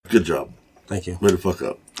Good job. Thank you. Way to fuck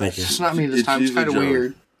up. Thank you. It's not me this time. It's kind of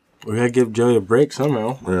weird. We gotta give Joey a break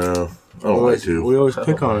somehow. Yeah. I don't like to. We always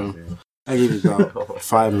pick on him. I give you about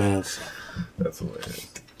 5 minutes. That's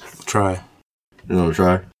hilarious. You Try. want to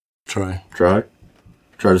try? Try. Try?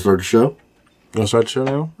 Try to start the show? You want to start the show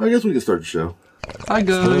now? I guess we can start the show. Hi,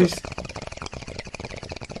 guys.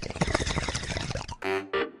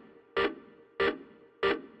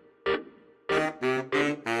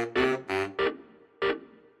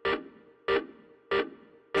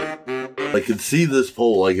 I could see this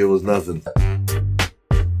poll like it was nothing.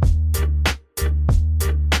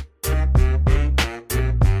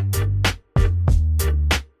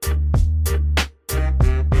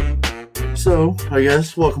 So, I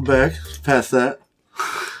guess, welcome back. Past that.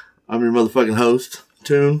 I'm your motherfucking host,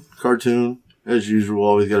 Toon, Cartoon. As usual,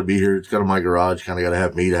 always gotta be here. It's kind of my garage. Kind of gotta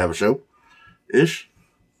have me to have a show. Ish.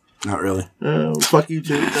 Not really. Fuck you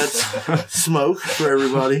too. That's Smoke for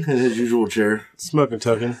everybody in his usual chair. Smoking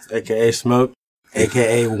Token, a.k.a. Smoke,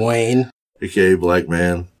 a.k.a. Wayne. AKA Black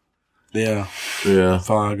Man. Yeah. Yeah.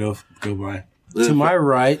 Fine, go by. To my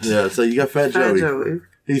right. Yeah, so you got Fat Joey.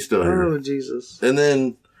 He's still here. Oh, Jesus. And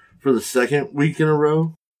then for the second week in a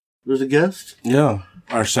row, there's a guest. Yeah.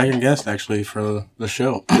 Our second guest, actually, for the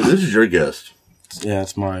show. This is your guest. Yeah,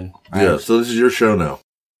 it's mine. Yeah, so this is your show now.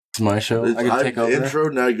 It's my show. I can take over. Intro,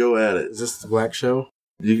 now go at it. Is this the Black Show?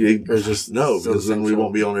 Or just no, still because the then same we show?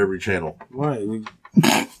 won't be on every channel. Why?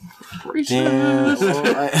 Damn.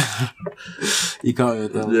 You caught me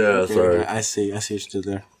with that one. Yeah, Okay, sorry. I see what you did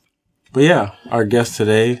there. But yeah, our guest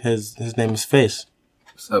today, his name is Face.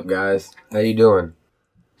 What's up, guys? How you doing?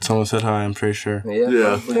 Someone said hi, I'm pretty sure.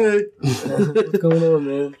 Yeah. Hey. What's going on,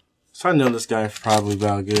 man? So I know this guy for probably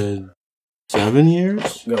about a good 7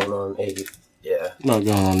 years? Going on 8. Yeah. Not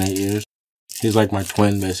going on 8 years. He's like my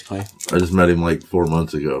twin, basically. I just met him like 4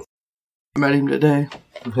 months ago. I met him today.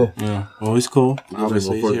 Yeah. Well, he's cool.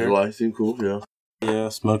 Obviously, he's 4th of here. July. Seemed cool, yeah. Yeah,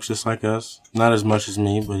 smokes just like us. Not as much as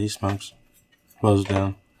me, but he smokes. Slows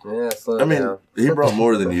down. Yeah, slow I mean, down. he brought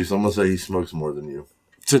more than you, so I'm going to say he smokes more than you.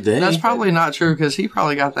 Today? That's probably not true because he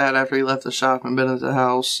probably got that after he left the shop and been at the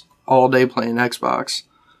house all day playing Xbox.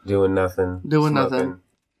 Doing nothing. Doing smoking. nothing.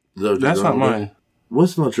 So, That's not mine.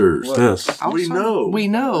 What's not yours? It's this. We know. We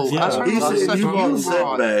know. Yeah. I was talking He about the said stuff you bought you a set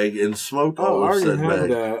brought. bag and smoked Oh, I all of already set had bag.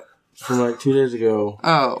 that from like 2 days ago.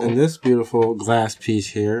 Oh. And this beautiful glass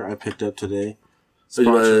piece here I picked up today. So you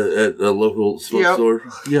bought it at a local smoke Yep. store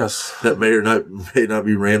Yes. that may not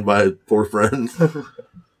be ran by 4 friends.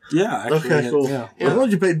 Yeah. Actually, Okay, cool. Yeah. As long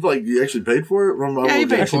as you paid, like you actually paid for it. Yeah, you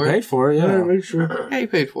paid Actually for it. paid for it, Yeah, yeah. make sure. Yeah, you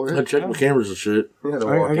paid for I it. checked my cameras and shit. You had to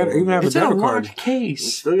I walk gotta in. even have It's a in a debit card. locked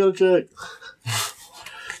case. Still gotta check.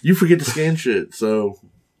 You forget to scan shit, so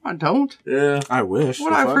I don't. yeah. I wish.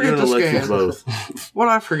 What I You forget and to Alexis scan? both. What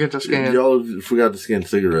I forget to scan? Y'all forgot to scan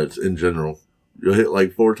cigarettes in general. You'll hit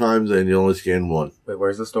like 4 times and you only scan 1. Wait,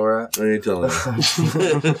 where's the store at? I ain't telling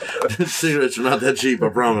you. Cigarettes are not that cheap, I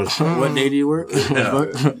promise. What day do you work? Why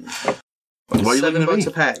you looking at $7 me?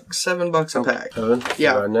 a pack. $7 a pack. Seven?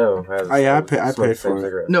 Yeah. I know. I paid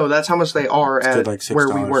for it. No, that's how much they are at like $6. where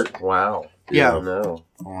we work. Wow. Yeah. I know.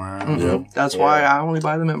 Wow. Yep. That's why I only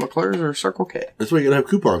buy them at McClure's or Circle K. That's why you gotta have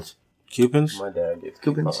coupons. Coupons? My dad gets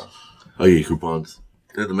Coupons. I get coupons.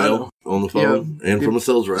 In the mail, on the phone, and from a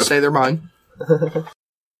sales rep. Say they're mine.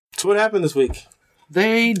 So what happened this week?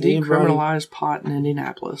 They Anybody- decriminalized pot in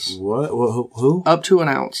Indianapolis. What? Who? Up to an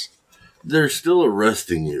ounce. They're still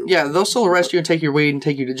arresting you. Yeah, they'll still arrest you and take your weed and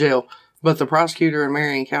take you to jail. But the prosecutor in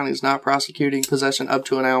Marion County is not prosecuting possession up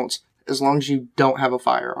to an ounce as long as you don't have a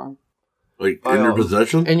firearm. Like, in your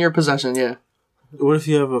possession? In your possession, yeah. What if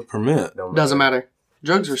you have a permit? Doesn't matter.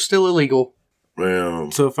 Drugs are still illegal.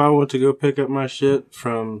 So if I want to go pick up my shit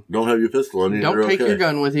from... Don't have your pistol on you. Don't you're take okay. your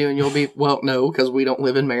gun with you and you'll be... Well, no, because we don't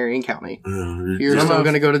live in Marion County. You're Yeah, still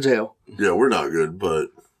going to go to jail. yeah, we're not good, but What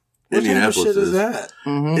type of Indianapolis shit is that?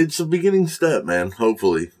 Mm-hmm. It's a beginning step, man.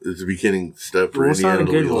 Hopefully. It's a beginning step for Well, it's not Indiana a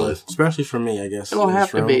to good one. legalize. Especially for me, I guess. It'll in this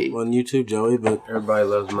have to room. be. On YouTube, Joey, but... Everybody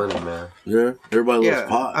loves money, man. Yeah, everybody loves Yeah,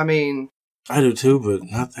 pot. I mean, I do too, but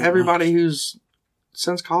not that everybody who's...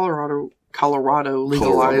 Since Colorado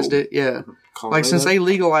legalized it, yeah. much. Like, since they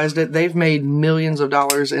legalized it, they've made millions of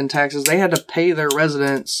dollars in taxes. They had to pay their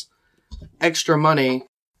residents extra money.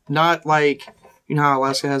 Not like, you know how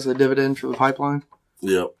Alaska has a dividend for the pipeline?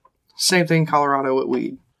 Yep. Same thing Colorado with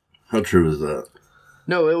weed. How true is that?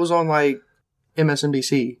 No, it was on, like,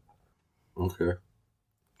 MSNBC. Okay.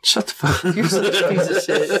 Shut the fuck up. You're such a piece of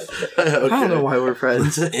shit. Okay. I don't know why we're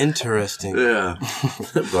friends. Interesting. Yeah.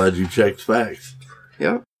 Glad you checked facts.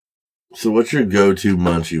 Yep. So what's your go-to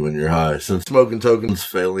munchie when you're high? Since Smoking Token's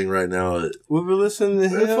failing right now, We were listening to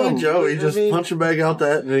him. it's like Joey. Just punch a bag out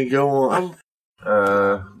that and then go on.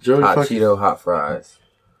 Joey Hot fucking... Cheeto hot fries.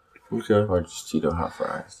 Okay. Or just Cheeto hot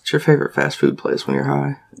fries. What's your favorite fast food place when you're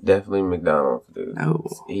high? Definitely McDonald's, dude. No.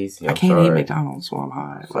 It's easy. I I'm can't eat sorry. McDonald's while I'm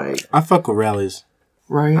high. Like, I fuck with rallies.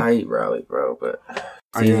 right? I eat Rally, bro, but it's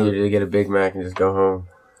I easier know. to get a Big Mac and just go home.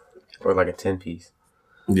 Or like a 10-piece.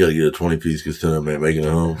 You gotta get a 20-piece because 10 of them ain't making it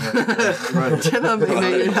home. Right. 10 of them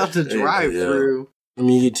ain't even have to drive Yeah. through. I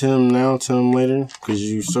mean, you get 10 now, 10 them later, because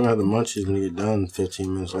you still have the munchies when you get done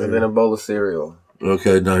 15 minutes And then later. a bowl of cereal.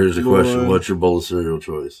 Okay, now here's the question. Boy. What's your bowl of cereal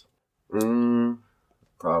choice?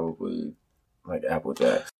 Probably like Apple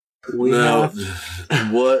Jacks. Now,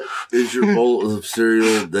 what is your bowl of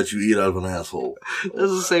cereal that you eat out of an asshole? This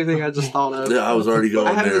is the same thing I just thought of. Yeah, I was already going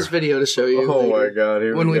I have there. this video to show you. later. god,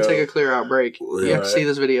 here When we take a clear out break, you have to Right. see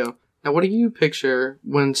this video. Now, what do you picture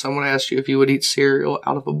when someone asks you if you would eat cereal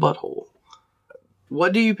out of a butthole?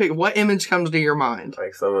 What do you pick? What image comes to your mind?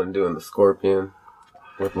 Like someone doing the scorpion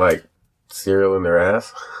with like cereal in their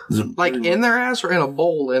ass. Like in their ass or in a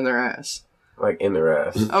bowl in their ass? Like in their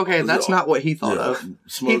ass. Okay, that's not what he thought Yeah. of.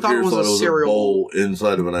 Smoke He thought here it was a thought cereal bowl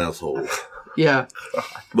inside of an asshole. Yeah.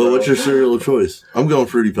 But what's your cereal of choice? I'm going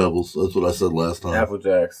Fruity Pebbles. That's what I said last time. Apple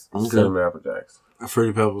Jacks. Okay. Cinnamon Apple Jacks.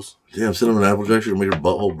 Fruity Pebbles. Damn, cinnamon Apple Jacks are gonna make your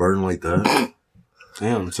butthole burn like that.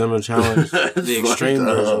 Damn, Cinnamon Challenge. That's The extreme fucked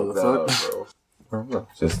up. version. The No, fuck? bro. I don't know.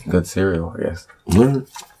 Just good cereal, I guess.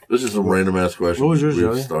 This is a random ass question. What was yours, We've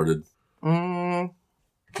Joey? started. Mm,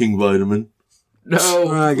 King Vitamin. no.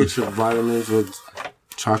 I get your vitamins with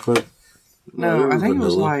chocolate. No, I think it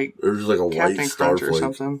was like It was just like a Captain white Crunch or starflake.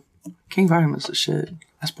 something. King Vitamins is shit.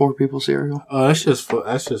 That's poor people cereal. Oh, that's just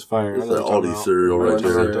fire. I It's know that what you're talking Aldi about. cereal right One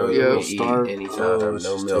there. cereal you Yeah. can Star- eat anytime. oh, it's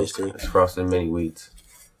no just milk. tasty. It's frosted mini wheats.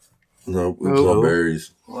 No, it's No. all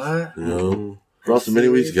berries. What? You know, Frosted Mini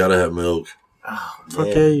Wheats gotta have milk. Oh, Fuck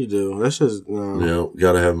man. yeah, you do. That's just no. You know,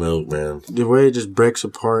 gotta have milk, man. The way it just breaks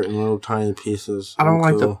apart in little tiny pieces. I don't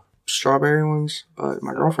like the Cool. strawberry ones, but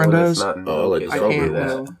my girlfriend When it's does. not Oh, I like milk, I it's can't. over that.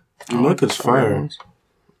 No. The milk is Strawberry fire. ones.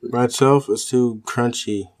 By itself, it's too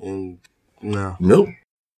crunchy and no. Milk?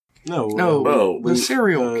 No. No, Oh, the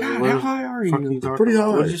cereal. uh, God, what how is- high are Fuck you you? talking Pretty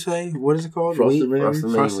about? high. What did you say? What is it called? Frosted Wheat? Mini Frosted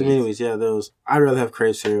Wheats? Mini Frosted Mini Wheats. Yeah, those. I'd rather have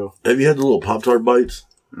Crave cereal. Have you had the little Pop-Tart bites?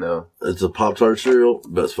 No. It's a Pop-Tart cereal.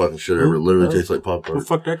 Best fucking shit ever. It literally Oh. tastes like Who Pop-Tart. the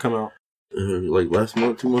fuck that come out? Like last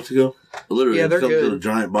month, 2 months ago? Literally, Yeah, it they're comes in good. a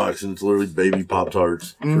giant box and it's literally baby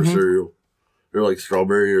Pop-Tarts for Mhm. cereal. They're like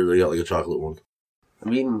strawberry or they got like a chocolate one.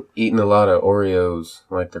 I'm eating a lot of Oreos,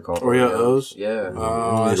 like they're called. Oreos? Yeah.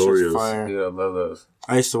 Oh, need that's just Oreos. fire. Dude, I love those.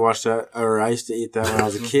 I used to watch that, or I used to eat that when I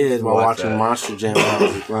was a kid while Watch watching that. Monster Jam when I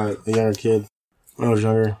was like a younger kid. When I was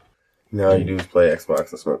younger. Now you do is play Xbox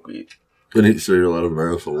and smoke weed. Can eat cereal out of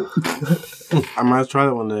an asshole. I might try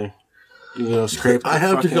that one day. You know, scrape. I the have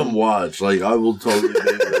to fucking- come watch. Like, I will totally be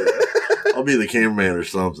there. I'll be the cameraman or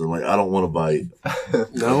something. Like, I don't want to bite.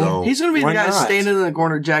 No, He's gonna be the Why guy not? standing in the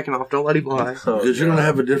corner jacking off. Don't let him lie. Because you're going to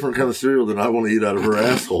have a different kind of cereal than I want to eat out of her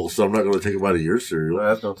asshole. So I'm not going to take a bite of your cereal. Well,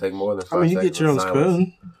 that's gonna take more than 5 I mean, you seconds get your own of silence.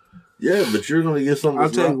 spoon. Yeah, but you're going to get something I'll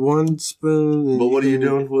that's take not. one spoon. And But what are you can-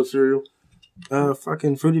 doing with cereal?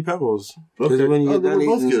 Fucking Fruity Pebbles. Because Okay. when you Oh, get then done we're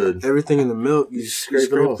both eating good. everything in the milk, you Scrape it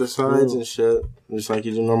scrape off. the sides Yeah. and shit, just like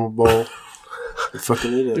you do a normal bowl. You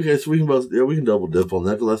fucking eat it. Okay, so we can both, we can double dip on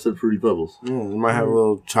that because I said Fruity Pebbles. Yeah, you might have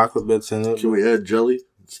little chocolate bits in it. Can we add jelly?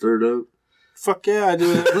 Stir it up? Fuck yeah, I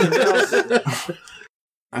do everything else.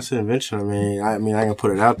 That's an invention. I mean, I can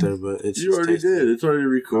put it out there, but it's You just already tasty. did. It's already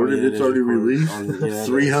recorded. Oh, yeah, it it's is already recorded. released. Yeah, it is.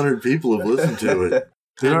 300 people have listened to it.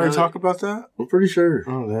 Did I already know talk about that? I'm pretty sure.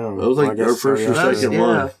 Oh damn! That was Well, like I our guess first or sorry, second yeah.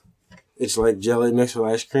 one. It's like jelly mixed with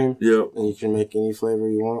ice cream, Yep. and you can make any flavor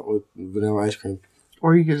you want with vanilla ice cream.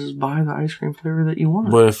 Or you can just buy the ice cream flavor that you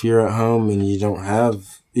want. But if you're at home and you don't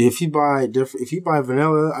have, if you buy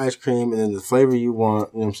vanilla ice cream and then the flavor you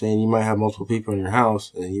want, you know what I'm saying, you might have multiple people in your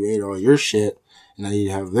house and you ate all your shit, and now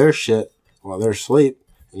you have their shit while they're asleep,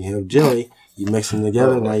 and you have jelly, you mix them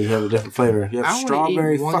together, now you have a different flavor. You I have only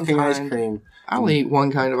strawberry eat one fucking ice kind. cream. I only eat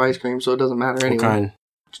one kind of ice cream, so it doesn't matter anyway. What kind?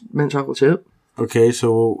 Mint chocolate chip. Okay,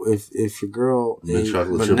 so if your girl Mint ate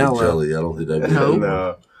chocolate chip and vanilla, jelly. I don't think that'd be No.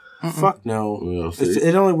 No. fuck no. Yeah, see?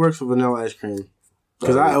 It only works with vanilla ice cream.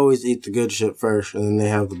 Because Oh. I always eat the good shit first, and then they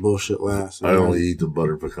have the bullshit last. I only eat the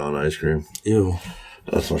butter pecan ice cream. Ew.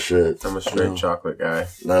 That's my shit. I'm a straight No. chocolate guy.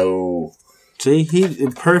 No. See, he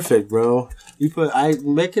perfect, bro. You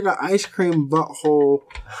make it an ice cream butthole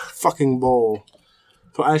fucking bowl.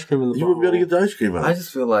 Put ice cream in the You butthole. wouldn't be able to get the ice cream I out.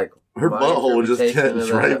 just feel like Her My butthole just interpretation catches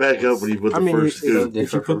of right that back up when you put I the mean, first scoop.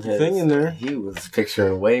 if you put the thing in there. He was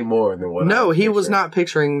picturing way more than what I No, was he was picturing. not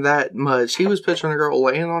picturing that much. He was picturing a girl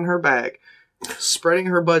laying on her back, spreading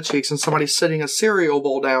her butt cheeks, and somebody sitting a cereal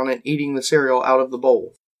bowl down and eating the cereal out of the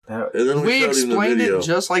bowl. That- And then We showed him the explained video. it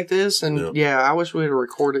just like this, and yeah, I wish we had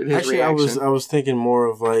recorded his Actually, reaction. I was thinking more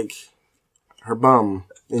of like her bum.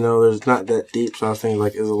 You know, there's not that deep, so I was thinking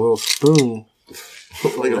like it's a little spoon.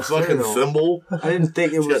 Like a fucking cereal. thimble. I didn't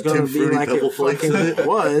think it It's was got going two to be Fruity like Pebble it Flakes in fucking it.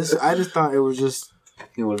 was. I just thought it was just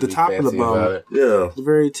he wouldn't the be top of the fancy bum. about it. Yeah. the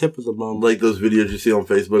very tip of the bum. Like those videos you see on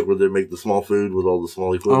Facebook where they make the small food with all the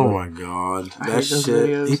small equipment. Oh my god, I that hate those shit!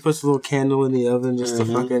 videos. He puts a little candle in the oven just to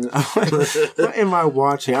fucking. What am I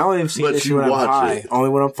watching? I don't even see But this you when I'm watch high. it. Only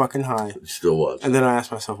when I'm fucking high. You still watch. And then I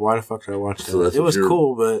asked myself, why the fuck did I watch that? So that's It what was you're-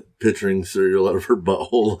 cool, but Picturing cereal out of her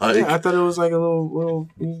butthole. Like, yeah, I thought it was like a little,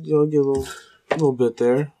 you know, get a little bit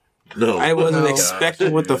there. no. I wasn't No.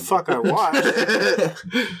 expecting what the fuck I watched.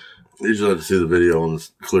 You just have to see the video on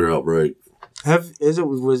this clear out break. Was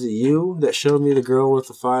it you that showed me the girl with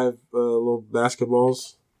the 5 little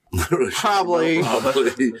basketballs? Probably.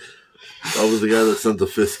 Probably. I was the guy that sent the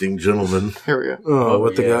fisting gentleman. Here we go. Oh, Oh,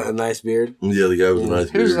 with the yeah. guy, a nice beard. Yeah, the guy with the nice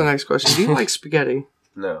Here's beard. the next question. Do you like spaghetti?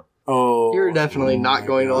 No. Oh, You're definitely not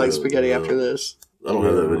going to like God. spaghetti after this. I don't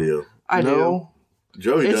have that video. I No.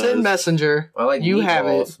 Joey do. It's does. in Messenger. I like You have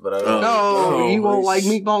meatballs, it. but I don't. Oh. No, Oh, you won't like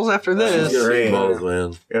nice. meatballs after She's this. got Great. meatballs,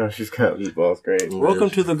 man. Yeah, she's got meatballs. Great. Welcome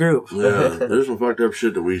to the group. Yeah, there's some fucked up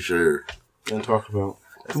shit that we share. And talk about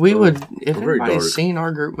We would, if Very dark. anybody's seen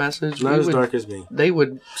our group message, not we as would, dark as me. they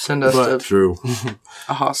would send us But- to True.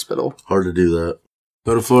 a hospital. Hard to do that.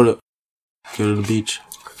 Go to Florida. Go to the beach.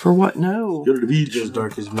 For what? No. Go to the beach. Just as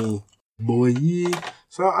dark as me, boy.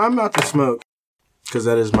 So I'm about to smoke because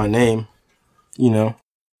that is my name. You know.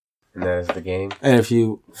 And that is the game. And if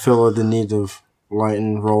you feel the need of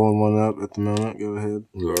lighting, rolling one up at the moment, go ahead.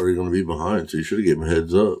 They're already going to be behind, so you should have given them a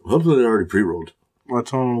heads up. Hopefully they already pre-rolled. Well, I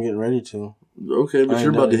told them I'm getting ready to. Okay, but I you're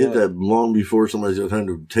ain't about to done hit it yet. that long before somebody's got time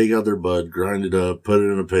to take out their bud, grind it up, put it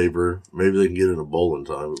in a paper. Maybe they can get it in a bowl in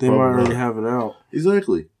time. They might Probably already not. have it out.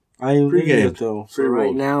 Exactly. I ain't ready Pre-game. yet though. So Pre-rolled.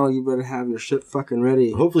 right now, you better have your shit fucking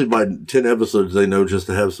ready. Hopefully by 10 episodes they know just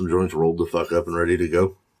to have some joints rolled the fuck up and ready to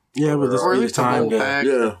go. Yeah, but this Or at is the least a time bowl to pack.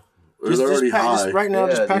 Yeah. Or just, they're already pack, high. just right now.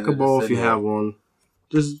 Yeah, just pack dude, a bowl just if you sit have down. one.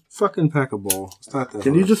 Just fucking pack a bowl. It's not that.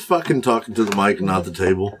 Can hard. you just fucking talk into the mic and not the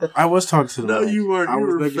table? I was talking to the No, mic. you weren't. I You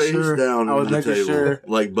was were making face sure. down I was into the making table. sure.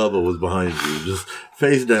 Like Bubba was behind you. Just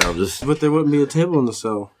face down. Just But there wouldn't be a table in the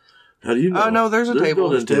cell. how do you know? Oh, no, there's a table.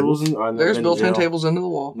 built-in Tables in. There's built-in tables into the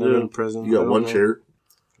wall. Never in prison. You I got don't one know. chair.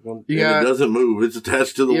 One- You and got, it doesn't move. It's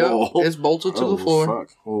attached to the yep, wall. it's bolted to Oh, the floor.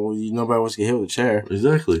 Fuck. Well, nobody wants to get hit with a chair.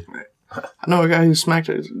 Exactly. I know a guy who smacked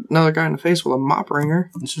another guy in the face with a mop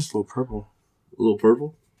wringer. It's just a little purple. A little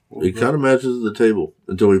purple. It kind of matches the table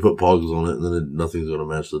until we put pogs on it, and then nothing's going to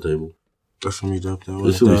match the table. That's gonna be dope though. when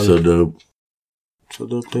This it's will be done. so dope. So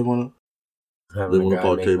dope. They want Having want a a guy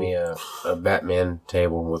pod make table. me a Batman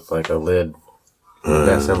table with like a lid.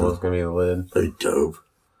 That symbol is gonna be the lid. Hey, dope.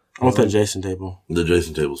 I want that Jason table. The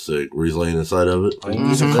Jason table's sick. Where he's laying inside of it. Like,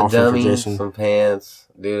 use a The coffin for dummies, Jason. some pants.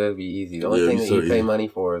 Dude, that'd be easy. The only Yeah, thing it'd that be you so pay easy. money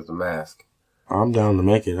for is the mask. I'm down to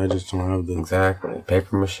make it. I just don't have the. Exactly.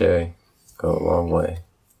 Paper mache. Go a long way.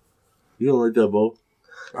 You don't like that ball?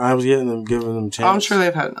 I was giving them chance. I'm sure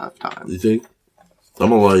they've had enough time. You think? I'm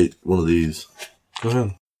going to light one of these. Go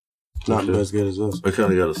ahead. Not Okay. as good as this. I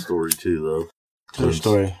kind of got a story, too, though. Tell your Since-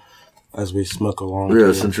 story as we smoke along. Yeah,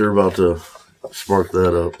 too. since you're about to spark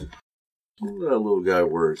that up. How that little guy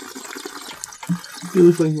work? He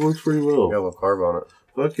looks like he works pretty Got a well. little carb on it.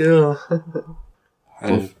 Fuck yeah.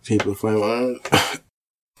 And people flame on it.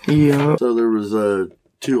 Yeah. So there was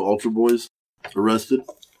 2 Ultra Boys arrested.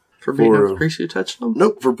 For being For, a priest who touched them?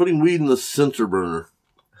 Nope, for putting weed in the sensor burner.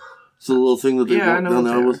 It's a little thing that they Yeah, I walk know down what the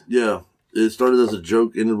they aisle with. Yeah. It started as a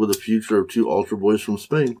joke, ended with a future of 2 Ultra Boys from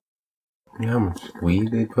Spain. You know how much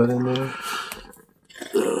weed they put in there?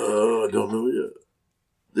 I don't know yet.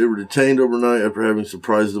 They were detained overnight after having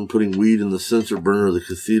surprised them putting weed in the sensor burner of the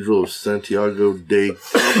Cathedral of Santiago de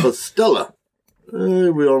Compostela.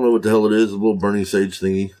 We all know what the hell it is, a little burning sage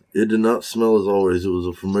thingy. It did not smell as always. It was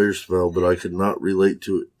a familiar smell, but I could not relate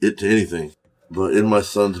to it to anything. But in my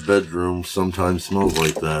son's bedroom, sometimes smells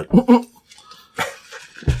like that.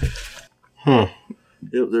 Yep,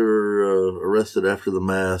 they were arrested after the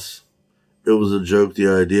Mass. It was a joke. The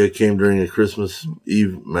idea came during a Christmas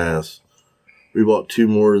Eve Mass. We bought 2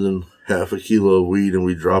 more than half a kilo of weed and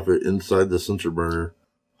we drop it inside the sensor burner.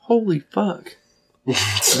 Holy fuck. We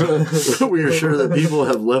are sure that people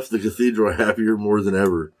have left the cathedral happier more than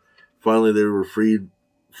ever. Finally, they were freed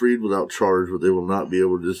freed without charge, but they will not be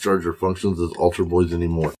able to discharge their functions as altar boys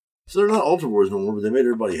anymore. So they're not altar boys no more, but they made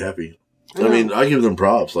everybody happy. Yeah. I mean, I give them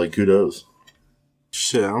props, like kudos.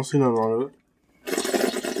 Shit, I don't see nothing wrong with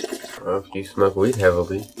it. Well, if you smoke weed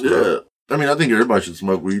heavily, Yeah. I mean, I think everybody should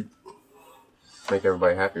smoke weed. make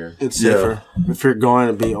everybody happier. It's safer. If you're going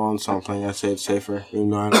to be on something, I say it's safer. Even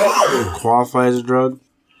though I don't qualify as a drug.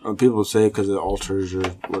 People say it because it alters your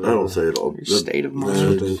whatever. I don't say it all. Your state of That's mind.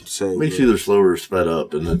 what they say. Makes but you either slower or sped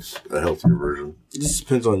up, and it's a healthier version. it just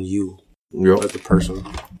depends on you, Yep. like the person.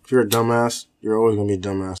 If you're a dumbass, you're always going to be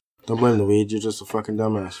a dumbass. Don't blame the weed. You're just a fucking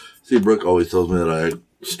dumbass. See, Brooke always tells me that I act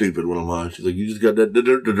stupid when I'm high. She's like, you just got that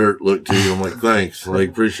dirt look to you. I'm like, thanks. Like,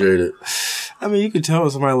 appreciate it. I mean, you can tell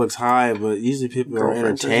when somebody looks high, but usually people are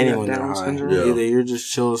Girlfriend says you entertaining got when they're Down high. syndrome. Yeah. Either you're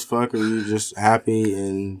just chill as fuck or you're just happy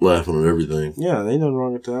and Laughing at everything. yeah, ain't nothing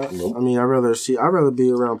wrong with that. Nope. I mean, I'd rather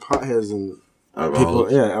be around potheads than people.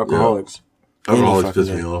 Alcoholics. Yeah, alcoholics. Alcoholics Any piss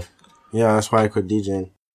fucking me day. off. Yeah, that's why I quit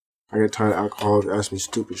DJing. I get tired of alcoholics asking me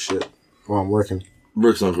stupid shit while I'm working.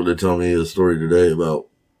 Brooke's uncle did tell me a story today about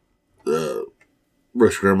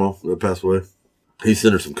Brooke's grandma that passed away. He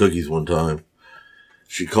sent her some cookies one time.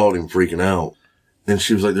 She called him freaking out. And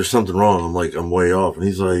she was like, there's something wrong. I'm like, I'm way off. And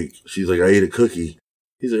she's like, I ate a cookie.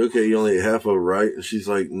 He's like, okay, you only ate half of it, right? And she's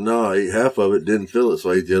like, no, I ate half of it, didn't feel it,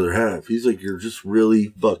 so I ate the other half. He's like, you're just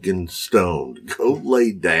really fucking stoned. Go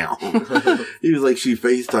lay down. He was like, she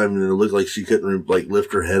FaceTimed and it looked like she couldn't like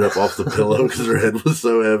lift her head up off the pillow because her head was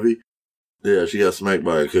so heavy. Yeah, she got smacked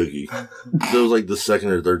by a cookie. That was like the second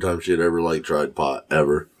or third time she had ever like tried pot,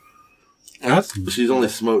 ever. She's only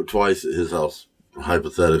smoked twice at his house,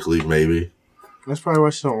 hypothetically, maybe. That's probably why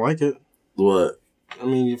she don't like it. What? I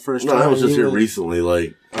mean, your first No, time. I was just you here went- recently,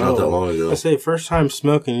 like, not that long ago. I say first time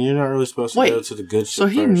smoking, you're not really supposed to Wait, go to the good shit So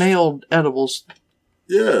he first. mailed edibles.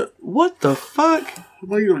 Yeah. What the fuck?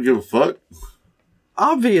 Why you don't give a fuck?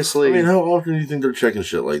 Obviously. I mean, how often do you think they're checking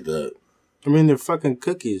shit like that? I mean, they're fucking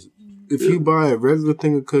cookies. If you buy a regular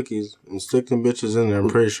thing of cookies and stick them bitches in there, I'm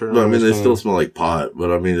pretty sure. No, I mean, they nobody's still gonna- smell like pot,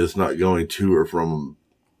 but I mean, it's not going to or from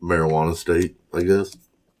marijuana state, I guess.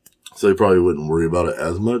 So they probably wouldn't worry about it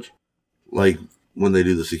as much. Like, when they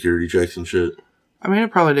do the security checks and shit. I mean,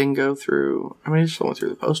 it probably didn't go through. I mean, it just went through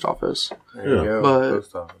the post office. There you Yeah. go. But-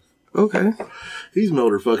 Post office. Okay. He's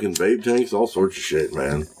mailed her fucking vape tanks, all sorts of shit,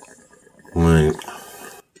 man. Like,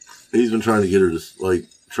 he's been trying to get her to, like,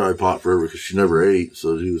 try pot forever because she never ate,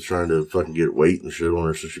 so he was trying to fucking get weight and shit on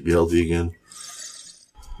her so she'd be healthy again.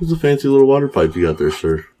 It's a fancy little water pipe you got there,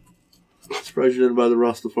 sir. Surprised you didn't buy the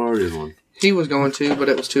Rastafarian one. He was going to, but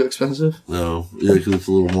it was too expensive. No, yeah, because it's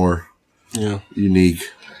a little more Yeah. unique.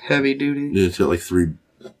 Heavy duty. Yeah, it's got like three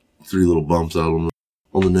little bumps out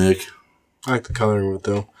on the neck. I like the coloring of it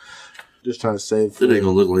though. Just trying to save. It ain't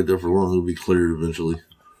gonna look like that for long. It'll be cleared eventually.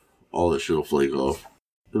 All that shit'll flake off.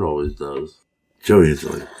 It always does. Joey is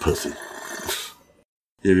like pussy.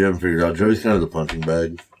 Yeah, if you haven't figured out, Joey's kind of the punching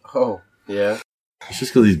bag. Oh, yeah. It's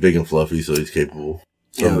just because he's big and fluffy, so he's capable.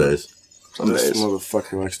 Some Yeah. days. Some This days.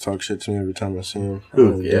 motherfucker likes to talk shit to me every time I see him.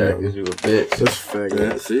 Who? Yeah, because you a bitch. This faggot.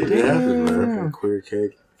 Yeah, see, it happens, man. Fucking queer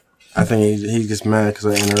cake. I think he gets mad because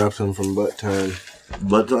I interrupt him from butt time.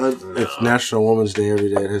 Butt time? It's National Women's Day every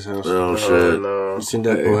day at his house. Oh, Oh, shit. no. You seen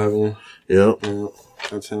that, haven't you? Yep. Yeah,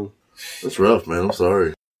 that's him. That's rough, man. I'm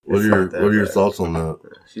sorry. What It's are your not that What are your bad. thoughts on that?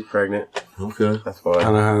 She's pregnant. Okay. That's I why.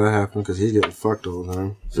 don't know how that happened because he's getting fucked all the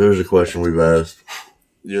time. So there's a question we've asked.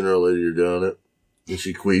 You and our lady are doing it, and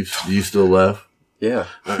she queeps. Do you still laugh? Yeah.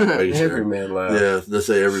 Making sure. Every man laughs. Yeah, they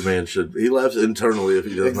say every man should. He laughs internally if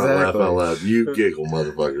he does not laugh Exactly. out loud. You giggle,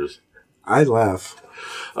 motherfuckers. I laugh.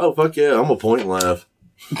 Oh, fuck yeah. I'm a point and laugh.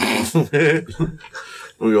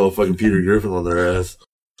 We go fucking Peter Griffin on their ass.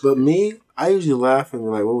 But me, I usually laugh and be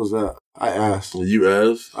like, what was that? I asked. You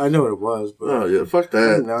ass? I know what it was, but Oh, yeah. Fuck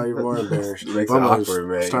that. now you're more embarrassed. It makes I'm it gonna awkward,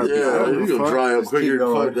 man. start beating Yeah, up. you gonna Fuck. dry up Just quicker keep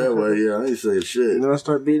than fuck going. that way. Yeah, I ain't saying shit. And then I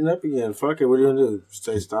start beating up again. Fuck it. What are you gonna do?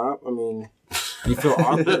 Say stop? I mean, you feel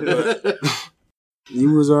awkward, but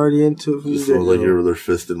you was already into it from the Just sounds like get-go. you're over there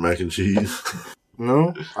fisting mac and cheese.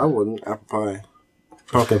 No, I wouldn't. Apple pie,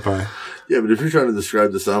 pumpkin pie, Yeah, but if you're trying to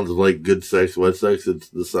describe the sounds of like good sex, wet sex, it's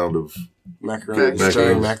the sound of macaroni, Macaroni.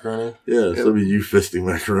 stirring macaroni. yeah. So it'd be you fisting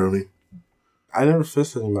macaroni. I never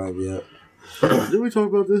fisted anybody yet. Did we talk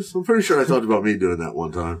about this? I'm pretty sure I talked about me doing that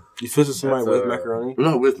one time. You fisted somebody That's, with macaroni? But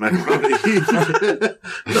not with macaroni.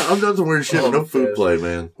 No, I've done some weird shit. Oh, No food yes. play,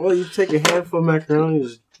 man. Well, you take a handful of macaroni and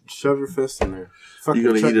just shove your fist in there. Fucking You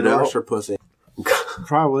gonna Chuck eat it out? Norris or pussy.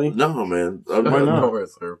 Probably. No, man. Why not?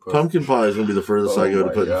 North or pussy. Pumpkin pie is gonna be the furthest I go to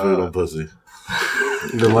my putting God. food on pussy.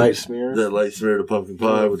 The light smear. That light smear to pumpkin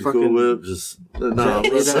pie with the Fucking- Cool Whip, just no.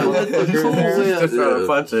 Just Cool Whip. Just trying to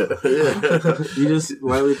punch it. Yeah. You just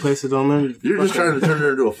lightly place it on there. You're just trying to turn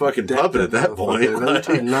her into a fucking puppet at that point. Then you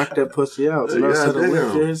try to knock that pussy out. So now Yeah, instead of lip,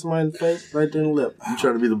 damn. you hit somebody in the face, right there in the lip. You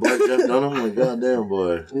trying to be the black Jeff Dunham? Like, goddamn,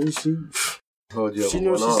 boy. And she Hold you She up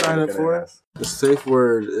knew with what one she arm, signed up looking for. ass. The safe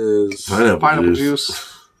word is Pineapple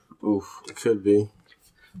juice. Oof. It could be.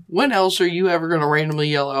 When else are you ever going to randomly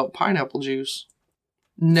yell out pineapple juice?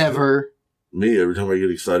 Never. Me, every time I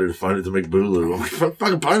get excited to find it to make Booloo, I'm like,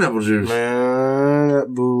 fucking pineapple juice. Man, that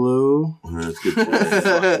Booloo. Man, it's good shit.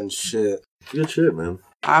 Fucking shit. Good shit, man.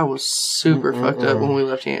 I was super fucked up when we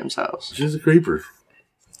left Yam's house. She's a creeper.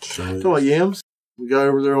 Shit. Talk about Yams, the guy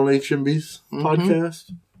over there on HMB's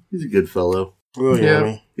podcast. He's a good fellow. Real Yeah.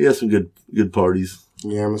 yummy. He has some good parties.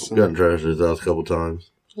 Yamison. Gotten trashed at his house a couple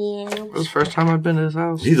times. It was the first time I've been to his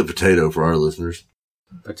house. He's a potato for our listeners.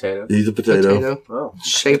 Potato. He's a potato. Oh.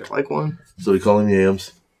 Shaped like one. So we call him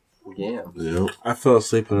Yams. Yeah. Yeah. I fell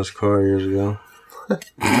asleep in his car years ago.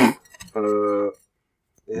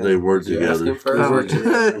 Yeah. They work Did you ask him together. first? Or did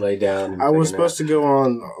you lay down. And I was take a supposed to go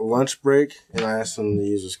on lunch break, and I asked him to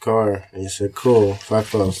use his car, and he said, "Cool." So I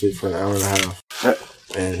fell asleep for an hour and a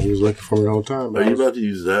half, and he was looking for me the whole time. Are you about to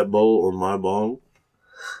use that bowl on my bong?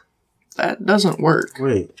 That doesn't work.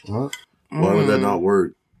 Wait, what? Why would that Mm. not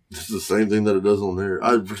work? It's the same thing that it does on there.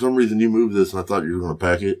 For some reason, you moved this, and I thought you were going to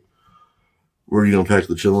pack it. Where are you going to pack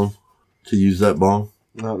the chillum to use that bong?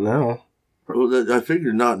 Not now. Well, I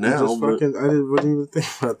figured not I now. just But, wouldn't even think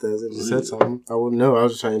about that. It just said something. I wouldn't know. I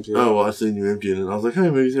was just trying to. oh, well, I seen you emptying it. And I was like, hey,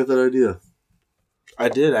 maybe he's got that idea. I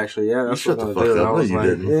did actually. Yeah, that's shut what the I fuck did. up. I No, was you like,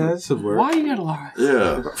 didn't. yeah, this would work. Why you gotta lie?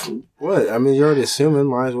 Yeah. What? I mean, you're already assuming.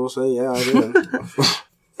 Might as well say, yeah, I did.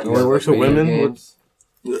 It only works with video women. games?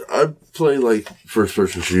 I play, like,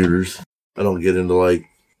 first-person shooters. I don't get into, like,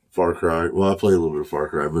 Far Cry. Well, I play a little bit of Far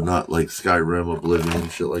Cry, but not, like, Skyrim, Oblivion,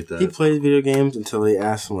 shit like He that. plays video games until he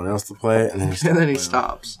asks someone else to play it, and then he stops. And then he playing.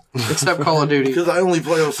 stops. Except Call of Duty. Because I only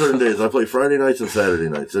play on certain days. I play Friday nights and Saturday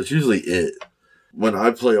nights. That's usually it. When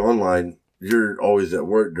I play online, you're always at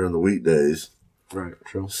work during the weekdays. Right,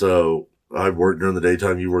 true. So I work during the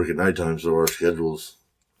daytime, you work at nighttime, so our schedules.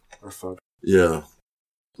 Or fuck. Yeah.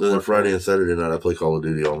 Then Friday and Saturday night, I play Call of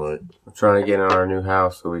Duty all night. I'm trying to get in our new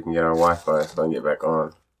house so we can get our Wi-Fi so I can get back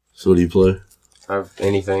on. So what do you play? I have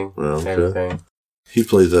anything, Oh, okay. everything. He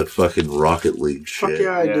plays that fucking Rocket League Fuck shit.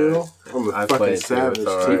 yeah, I Yeah. do. I'm a I play fucking it too, savage. it's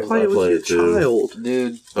alright. too. You play it with your child.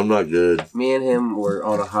 Dude, I'm not good. me and him were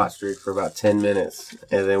on a hot streak for about 10 minutes.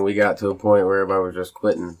 And then we got to a point where everybody was just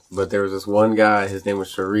quitting. But there was this one guy, his name was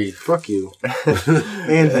Sharif. Fuck you.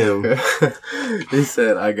 And him. He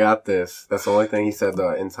said, I got this. That's the only thing he said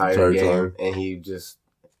the entire game. time. And he just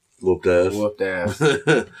Whooped ass. whooped ass.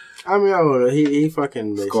 I mean, I don't know. He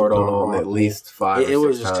fucking basically Scored on dogged him at me. least 5 It or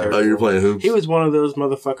was 6 just times. terrible. Oh, you're playing hoops? He was one of those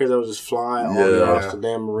motherfuckers that would just fly all Yeah. across the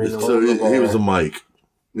damn arena. So he was a Mike.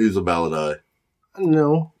 He was a Balladai.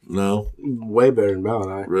 No, No? way better than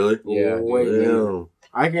Balladai. Really? Yeah, way dude. better. Damn.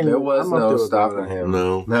 I can. There was I'm up no there with stopping Balladai. him.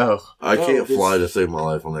 No. No. I No, can't this- fly to save my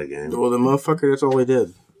life on that game. Well, the motherfucker, that's all he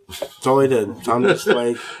did. That's all he did. So I'm just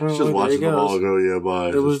like, oh, Just there watching he the ball goes. go, yeah,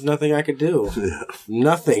 bye. There was nothing I could do. Yeah.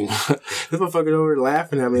 Nothing. This motherfucker over there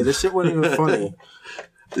laughing at me. This shit wasn't even funny.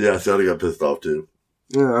 Yeah, see, I got pissed off too.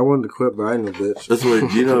 Yeah, I wanted to quit, but I ain't no bitch. That's the way,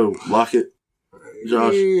 do you know Lockett,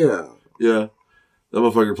 Josh? Yeah. Yeah. That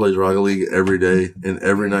motherfucker plays Rocket League every day, and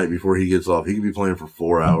every night before he gets off, he could be playing for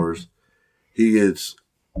 4 hours. He gets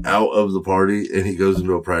out of the party, and he goes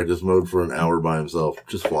into a practice mode for an hour by himself,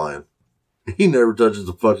 just flying. He never touches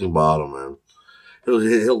the fucking bottom, man.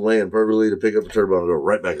 He'll land perfectly to pick up the turbo and go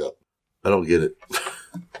right back up. I don't get it.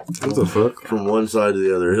 What the fuck? From one side to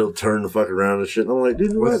the other, he'll turn the fuck around and shit. And I'm like, dude,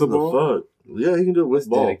 With what the the ball? fuck? Yeah, he can do it with It's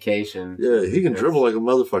ball. dedication. Yeah, he can dribble like a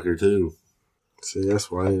motherfucker too. See, that's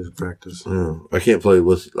why I need to practice. Yeah. I can't play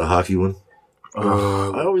with a hockey one. I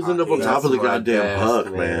Uh, always end up on top of the That's my goddamn best,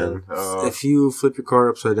 puck, man. Oh. if you flip your card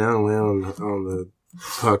upside down and land on the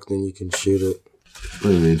puck, then you can shoot it.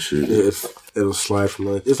 What do you mean shoot? It'll slide from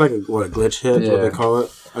it. It's like a glitch hit, what Yeah. they call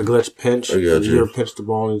it. A glitch pinch. I got you. You ever pinch the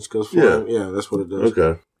ball and it just goes flying? Yeah, that's what it does.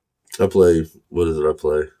 Okay. I play, what is it I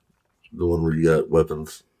play? The one where you got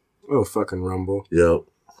weapons. Oh, fucking Rumble. Yep.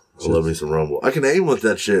 I love me some Rumble. I can aim with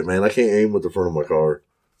that shit, man. I can't aim with the front of my car.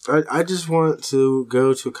 I just want to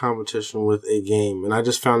go to a competition with a game, and I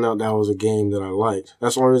just found out that was a game that I liked.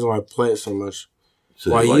 That's the only reason why I play it so much.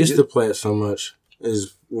 So Why you I like used it? to play it so much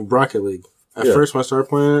is Rocket League. At Yeah. first, when I started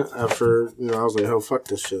playing it, after, I was like, oh, fuck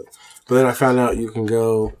this shit. But then I found out you can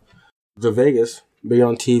go to Vegas be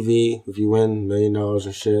on TV. If you win $1 million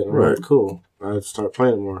and shit, I'm Right. like, cool. I'd start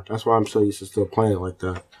playing it more. That's why I'm so used to still playing it like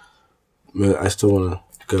that. But I still want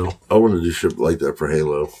to go. I want to do shit like that for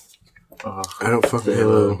Halo. Oh, I don't fuck with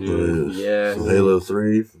Halo. dude. Yeah. So Halo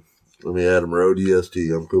 3. Let me add him. Road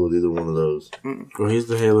EST. I'm cool with either one of those. Well, he's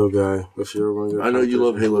the Halo guy. If you're one of your I know you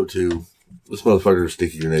love Halo 2. This motherfucker is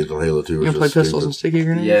sticky grenades on Halo 2. You gonna play pistols and sticky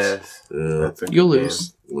grenades? Yes. Yeah. That's a good You'll game.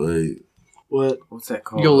 lose. Wait. What? What's that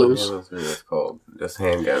called? You'll What lose. Halo 3 is called? Just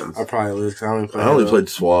handguns. I probably lose. I I only played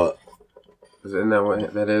SWAT. Isn't that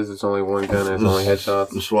what that is? It's only one gun and it's only The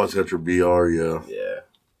headshots? SWAT's got your BR, yeah. Yeah.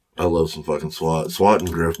 I love some fucking SWAT. SWAT and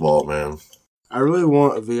Griffball, man. I really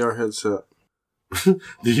want a VR headset.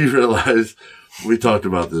 Did you realize we talked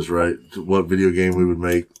about this, right? What video game we would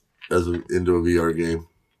make into a VR game?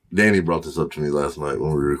 Danny brought this up to me last night when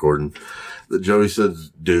we were recording. That Joey said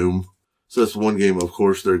Doom. So that's one game, of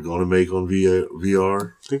course, they're going to make on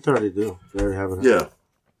VR. I think they already do. They already have it. Yeah.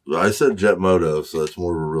 I said Jet Moto, so that's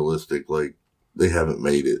more of a realistic, like, they haven't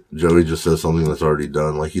made it. Joey just says something that's already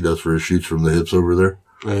done, like he does for his shoots from the hips over there.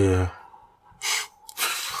 Yeah.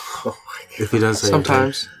 If he does say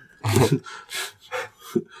Sometimes.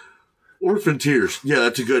 Orphan Tears. Yeah,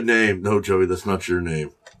 that's a good name. No, Joey, that's not your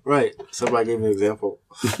name. Right. Somebody gave me an example.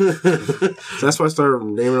 So that's why I started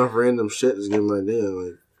naming off random shit to give me an idea.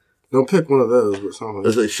 Like, don't pick one of those, but something.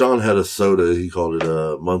 It's like Sean had a soda. He called it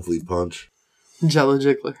a monthly punch. Jello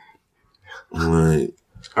Jiggler. Right.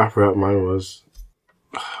 I forgot what mine was.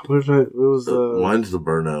 What did I? It was Mine's the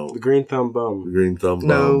Burnout. the Green Thumb The Bum. Green Thumb Bomb.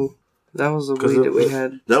 No, that was the 'Cause weed that we it-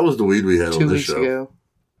 had That was the weed we had 2 on this weeks show. ago.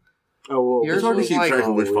 Oh well. Yours It's hard to was keep like- track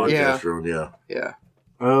of which podcast Yeah. you're on, yeah. Yeah.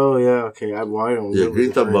 Oh yeah. Okay. I don't. Yeah, remember Green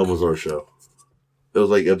the Thumb Bum break. was our show. It was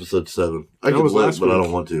like episode 7. I That could was look, last but I week.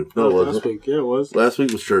 don't want to. No, it Last wasn't. week. Yeah, it was. Last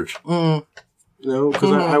week was church. Mm. No,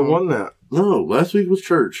 because I won that. No, last week was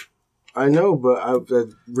church. I know, but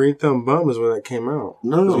the Green Thumb Bum is when that came out.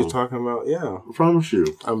 No. 'Cause we were talking about, yeah. I promise you.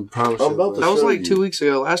 I'm promising. I'm about to- That was show like you. 2 weeks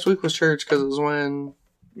ago. Last week was church because it was when.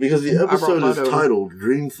 Because the episode brought is mine over. titled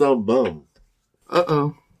Green Thumb Bum.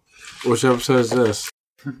 Uh-oh. Which episode is this?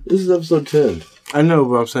 This is episode 10. I know,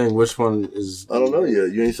 but I'm saying which one is. I don't know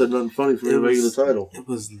yet. You ain't said nothing funny for me It to make it was- the title. It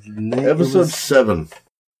was Episode 7.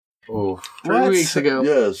 Oh, 3 weeks ago.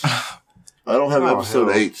 Yes. I don't have Oh, episode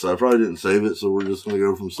hell. 8, so I probably didn't save it, so we're just going to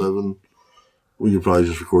go from 7. We could probably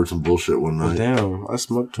just record some bullshit one night. Damn, I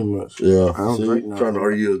smoked too much. Yeah. I don't See, drink now. trying to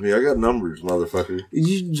argue with me. I got numbers, motherfucker.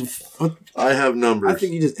 What? I have numbers. I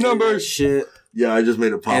think you just Numbers. ate that shit, Yeah, I just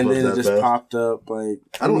made it pop and up then it that just fast. popped up. Like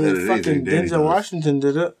I don't edit fucking anything, Danny Denzel does. Washington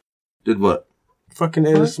did it. Did what? Fucking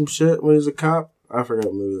edited some shit when he was a cop. I forgot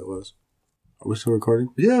what movie that was. Are we still recording?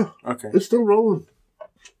 Yeah, Okay, it's still rolling.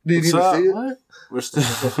 Do you What's need to up? see it? What? we're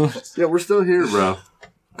still. Yeah, we're still here, bro.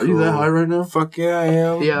 Are you that Cool. high right now? Fuck yeah, I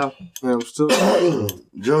am. Yeah. And I'm still.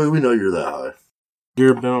 Joey, we know you're that high.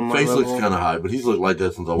 You've been on my Face level. looks kind of high, but he's looked like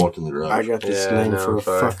that since I walked in the garage. I got this Yeah, name no, for a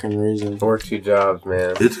sorry. fucking reason. I work 2 jobs,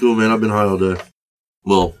 man. It's cool, man. I've been high all day.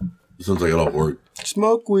 Well, since I got off work.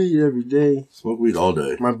 Smoke weed every day. Smoke weed all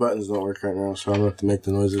day. My buttons don't work right now, so I'm gonna have to make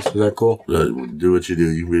the noises. Is that cool? Do what you do.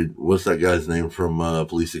 You can be, what's that guy's name from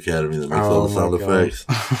Police Academy that makes all the Oh, sound my God.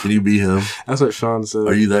 effects? Can you be him? That's what Sean said.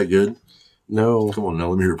 Are you that good? No, Come on now,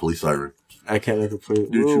 let me hear a police siren. I can't make a play.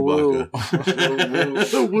 Do Whoa,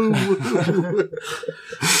 Chewbacca. whoa. Woo.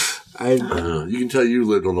 I You can tell you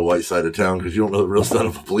lived on the white side of town because you don't know the real sound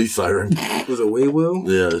of a police siren. was a wee woo.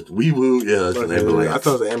 Yeah, wee woo. Yeah, that's an ambulance. I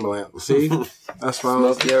thought it was an ambulance. See, that's why I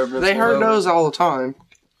was. Smoke, you ever been They pulled heard over? those all the time.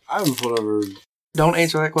 I haven't pulled over Don't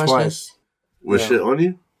answer that question. twice. With Yeah. shit on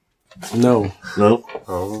you? No, No.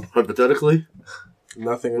 Oh. Hypothetically,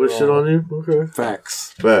 nothing. with at shit all. on you? Okay.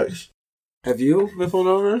 Facts. Facts. Have you been pulled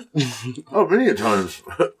over? Oh, many a times.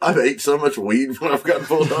 I've ate so much weed when I've gotten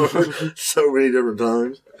pulled over so many different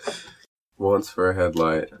times. Once for a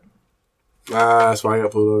headlight. That's why I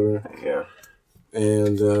got pulled over. Yeah.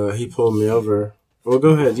 And he pulled me over. Well, go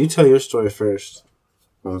ahead. You tell your story first.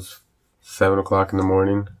 It was 7 o'clock in the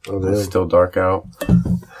morning. Oh, It was damn. still dark out.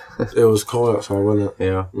 It was cold outside, wasn't it?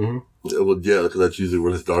 Yeah. Mm-hmm. Well, yeah, because that's usually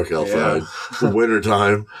when it's dark outside. It's winter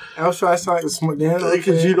time. I was trying to sound like the smart dad.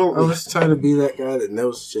 Because you don't- I was trying to be that guy that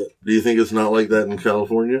knows shit. Do you think it's not like that in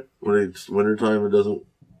California? When it's winter time, it doesn't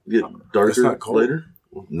get darker not cold. later?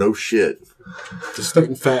 No shit. Just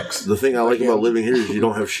stating facts. The thing I like Yeah. about living here is you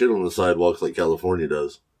don't have shit on the sidewalks like California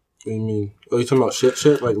does. What do you mean? Oh, you talking about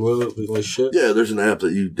shit? Like literally shit? Yeah, there's an app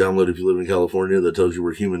that you download if you live in California that tells you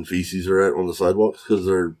where human feces are at on the sidewalks because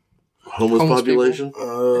they're homeless Homeless population.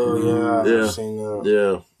 Oh, yeah. Yeah. I've seen that.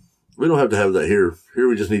 Yeah. We don't have to have that here. Here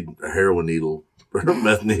we just need a heroin needle or a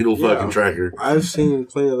meth needle Yeah. fucking tracker. I've seen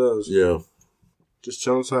plenty of those. Yeah. Just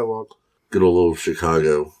chill on the sidewalk. Good old little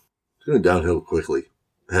Chicago. It's going downhill quickly.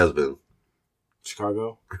 It has been.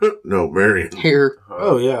 Chicago? No, Marion. Here,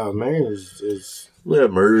 Oh, yeah. Marion is... We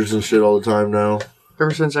have murders and shit all the time now.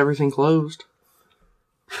 ever since everything closed.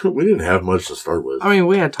 We didn't have much to start with. I mean,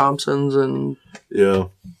 we had Thompson's and Yeah.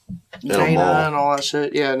 And a Dana mall. and all that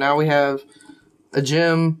shit. Yeah, now we have a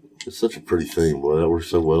gym, It's such a pretty thing, boy. That works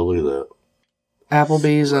so well. Look at that.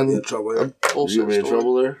 Applebee's, in and trouble a there. You bullshit gonna be in store.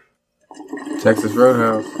 trouble there? Texas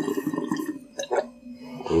Roadhouse.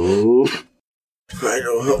 Oh, I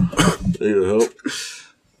know help. need help.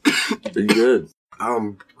 Are you good?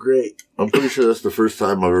 I'm great. I'm pretty sure that's the first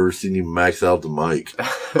time I've ever seen you max out the mic.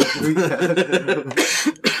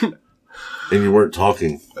 And you weren't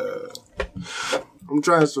talking. I'm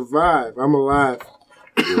trying to survive. I'm alive.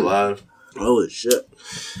 You're alive? Holy shit.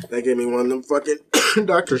 That gave me one of them fucking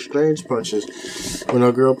Doctor Strange punches. When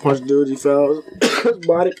a girl punched dude, he fell his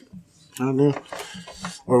body. I don't know.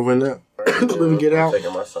 Or when that movie Get Out,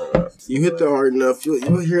 Taking my sunglasses. you hit that hard enough,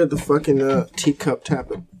 you'll hear the fucking teacup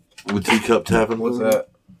tapping. With teacup tapping? What's that?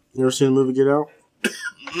 You ever seen the movie Get Out?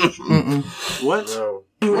 What? No.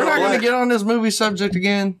 We're not going to get on this movie subject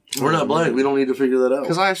again We're not black. We don't need to figure that out.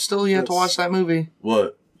 because I still yet to watch that movie.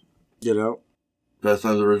 What? Get Out. Fast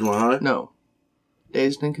Times at Ridgemont High? No.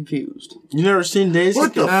 Dazed and Confused. You never seen Days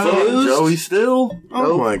What the fuck, Confused? Joey? Still?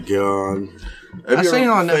 Oh my god. Have I you seen it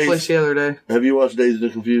ever on Netflix faced- the other day. Have you watched Dazed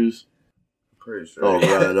and Confused? Pretty sure. All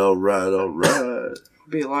right, all right, all right. It'd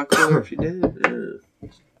be a lot cooler if you did. Yeah.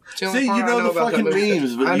 It's the only See, part you I know the about that fucking movie.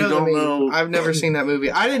 memes, but I you know the don't meme. know. I've never seen that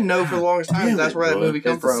movie. I didn't know for the longest time Damn that's it, where that bro. movie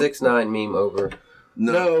come It's the from. 6ix9ine meme over.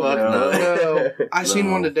 No, fuck no. No. I seen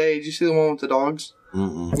No. one today. Did you see the one with the dogs?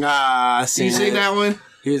 Mm-mm. Ah, I You seen that one?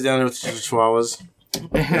 He was down there with the chihuahuas.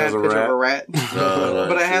 It had was a a picture rat. of a rat. No,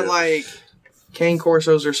 But I had like Cane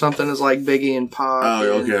Corsos or something as like Biggie and Pac.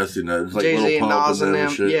 Oh, and- okay, I seen that. It's like Jay-Z Little and Pump Nas and them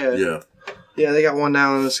them, shit. yeah. Yeah, Yeah, they got one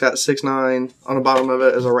down and it's got 6ix9ine on the bottom of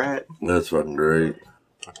it as a rat. that's fucking great.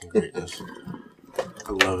 Fucking greatness.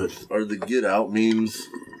 I love it. Are the Get Out memes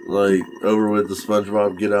like over with the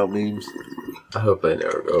SpongeBob Get Out memes? I hope they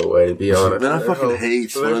never go away, to be honest. Man, I They're fucking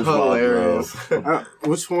hate they're SpongeBob, hilarious.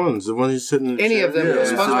 Which ones? The one he's sitting in the Any chair? of them. Yeah,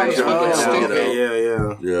 SpongeBob's yeah. fucking Oh, stupid. okay.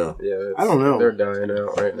 Yeah. Yeah. Yeah, I don't know. They're dying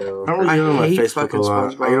out right now. I don't really I get on my hate Facebook a fucking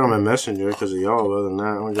lot. SpongeBob. I get on my Messenger because of y'all. Other than that,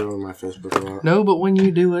 I don't get on my Facebook a lot. No, but when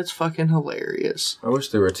you do, it's fucking hilarious. I wish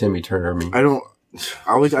there were Timmy Turner memes. I don't.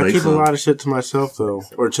 I Make keep a some. lot of shit to myself though,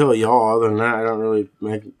 or tell y'all. Other than that, I don't really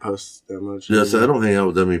make posts that much. Yeah, so I don't hang out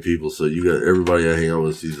with that many people, so you got everybody I hang out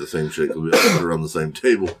with sees the same shit because we all sit around the same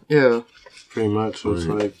table. Yeah. Pretty much. So it's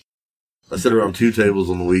Right. like I sit around 2 tables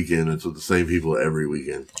on the weekend. It's with the same people every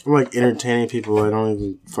weekend. I'm like entertaining people I don't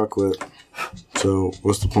even fuck with. So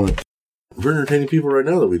what's the point? We're entertaining people right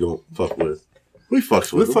now that we don't fuck with. We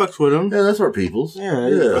fucks We with them. fucks with them. Yeah, that's our peoples. Yeah, I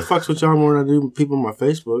Yeah. fucks with y'all more than I do people on my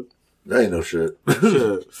Facebook. That ain't no shit.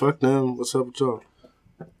 Shit, fuck them. What's up with y'all?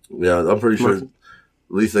 Yeah, I'm pretty sure at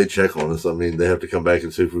least they check on us. I mean, they have to come back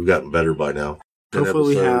and see if we've gotten better by now. 10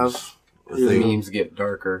 Hopefully we episodes, have. I Yeah. The think. memes get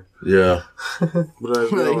darker. Yeah. But I They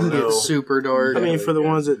don't can know. get super dark. I mean, for the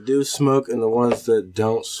ones that do smoke and the ones that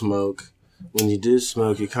don't smoke, when you do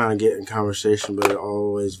smoke, you kind of get in conversation, but it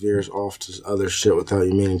always veers off to other shit without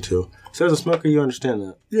you meaning to. So as a smoker, you understand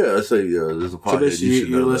that. Yeah, I say, there's a So pothead. basically, You should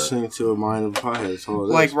you're know that. listening to a mind of a pothead. That's all it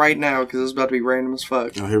is. like right now, because it's about to be random as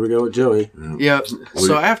fuck. Oh, here we go with Joey. Yep.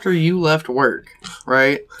 So after you left work,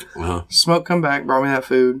 right? Uh-huh. Smoke come back, brought me that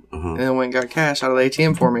food, Uh-huh. and then went and got cash out of the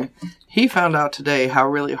ATM for me. He found out today how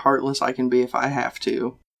really heartless I can be if I have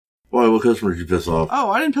to. Why? What customers you piss off? Oh,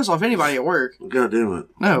 I didn't piss off anybody at work. God damn it.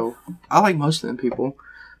 No, I like most of them people.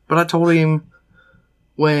 But I told him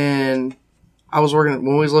when I was working,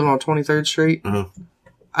 when we was living on 23rd Street, Uh-huh.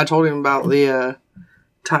 I told him about the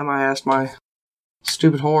time I asked my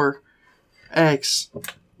stupid whore ex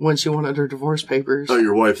when she wanted her divorce papers. Oh,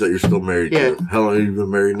 your wife that you're still married Yeah. to. How long have you been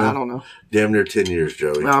married now? I don't know. Damn near 10 years,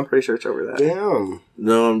 Joey. No, I'm pretty sure it's over that. Damn.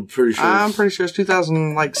 No, I'm pretty sure. I'm pretty sure it's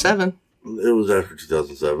 2007. It was after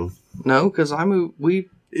 2007. No, because I moved.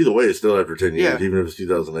 Either way, it's still after 10 years, Yeah. even if it's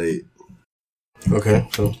 2008. Okay,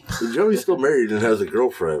 so So Joey's still married and has a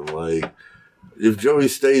girlfriend. Like, if Joey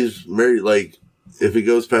stays married, like, if it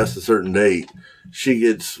goes past a certain date, she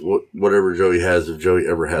gets whatever Joey has if Joey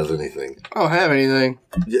ever has anything. I don't have anything.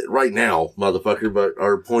 Yeah, right now, motherfucker, but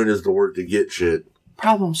our point is to work to get shit.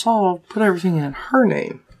 Problem solved. Put everything in her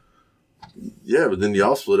name. Yeah, but then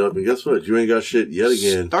y'all split up, and guess what? You ain't got shit yet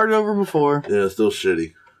again. Started over before. Yeah, it's still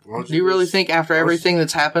shitty. why don't Do you really just- think after everything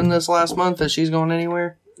that's happened this last month that she's going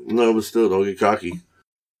anywhere? No, but still, don't get cocky.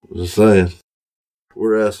 I'm just saying.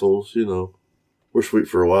 We're assholes, you know. We're sweet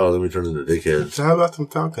for a while, then we turn into dickheads. So how about them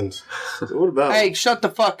Falcons? What about Hey, shut the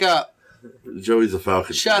fuck up. Joey's a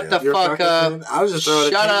Falcons Shut fan. the fuck up. I was just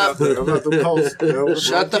throwing Shut a up. I'm about the Colts.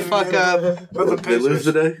 Shut the fuck up. About the They lose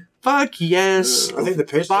Pacers. today? Fuck yes. I think the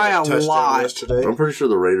Pacers By had a touchdown lot. yesterday. I'm pretty sure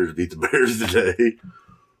the Raiders beat the Bears today.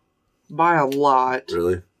 By a lot.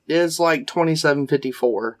 Really? It's like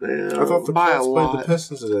 27-54. Damn. I thought the By a Colts played the lot.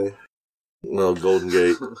 Pistons today. Well, Golden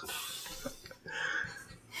Gate.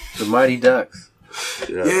 The Mighty Ducks.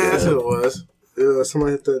 Yeah, that's who it was.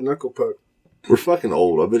 Somebody hit that knuckle puck. We're fucking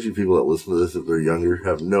old. I bet you people that listen to this, if they're younger,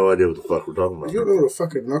 have no idea what the fuck we're talking You about. don't know what a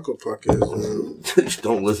fucking knuckle puck is, man. Just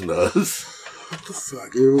don't listen to us. What the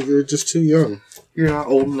fuck? You're just too young. You're not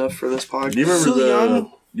old enough for this podcast. Do you remember Too young?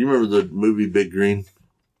 Do you remember the movie Big Green?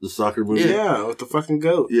 The soccer movie? Yeah, with the fucking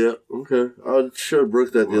goat. Yeah, okay. I showed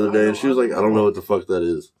Brooke that the other day, and she was like, I don't know what the fuck that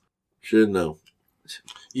is. She didn't know.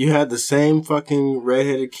 You had the same fucking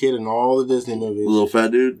redheaded kid in all the Disney The movies. little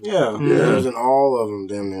fat dude? Yeah, he Yeah. was in all of them,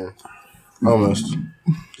 damn near. Almost.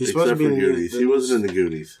 He's supposed to Except be for in Goonies. He wasn't in the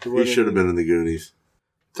Goonies. He He wasn't should have in- been in the Goonies.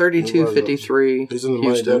 32-53 He's in the Mighty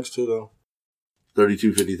Houston. Ducks too, though.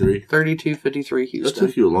 32-53. 32-53 That Houston.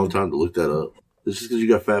 took you a long time to look that up. It's just because you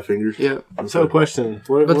got fat fingers? Yeah. So, question.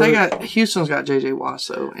 What, But they what- got Houston's got JJ Watt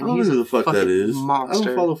though, I and don't know he's who a the fuck that fucking is. I monster.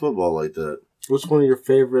 don't follow football like that. What's one of your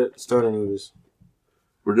favorite stoner movies?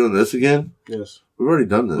 We're doing this again? Yes. We've already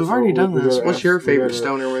done this. We've already done we this. gotta What's ask- your we favorite gotta-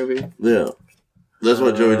 stoner movie? Yeah. That's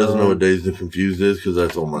why Joey doesn't know what Dazed and Confused is, because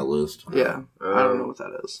that's on my list. Yeah, I don't know what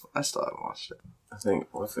that is. I still haven't watched it. I think,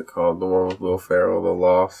 what's it called? The one with Will Ferrell, The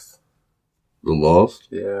Lost. The Lost?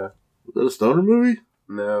 Yeah. Is that a stoner movie?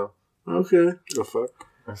 No. Okay. The fuck?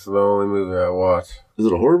 That's the only movie I watch. Is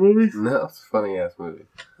it a horror movie? No, it's a funny ass movie.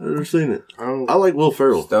 I've never seen it. I don't. I like Will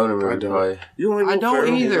Ferrell. Stoner I movie, don't. probably. You don't like I Will don't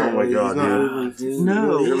Ferrell? either. Oh my He's god, not dude. even-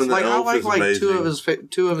 No, Him and the like I Elf like is like amazing.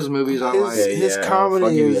 two of his movies. I His- like. his yeah, comedy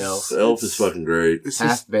fuck you, is- Elf. The Elf is fucking great. It's Half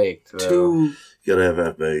just baked. too, You gotta have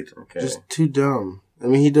half baked. Okay. just too dumb. I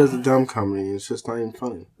mean, he does the dumb comedy. It's just not even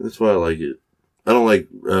funny. That's why I like it. I don't like,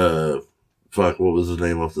 fuck, what was his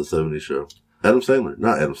name off the 70s show? Adam Sandler.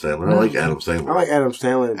 Not Adam Sandler. I like Adam Sandler. I like Adam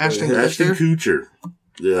Stanley. but Ashton his- Kutcher. Ashton Kutcher.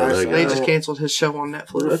 Yeah, that Ashton- guy. They just canceled his show on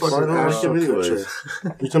Netflix. That's fucking fine. I like Ashton him anyways.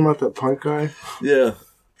 Kutcher. You talking about that punk guy? Yeah.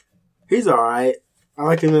 He's alright. I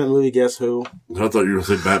like him in that movie Guess Who. I thought you were going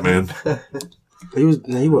to say Batman. He wasn't.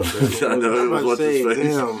 I know, it was I was what's his saying,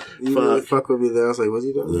 face. damn, you really fuck with me there. I was like, what's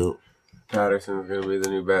he doing? No. Patterson's gonna be the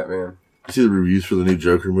new Batman. See the reviews for the new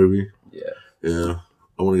Joker movie? Yeah. Yeah.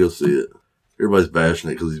 I want to go see it. Everybody's bashing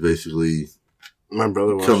it because he's basically My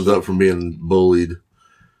brother watched comes it. up from being bullied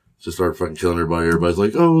to start fucking killing everybody. Everybody's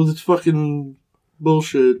like, oh, that's fucking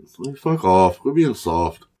bullshit. Like, fuck off. Quit being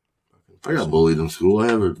soft. I got bullied in school. I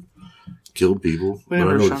haven't killed people. We but I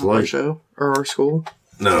never know what shot it's up our like. show or our school.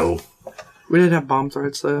 No. We did have bomb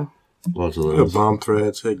threats though. Lots of We had those. bomb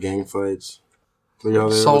threats, we had gang fights. We all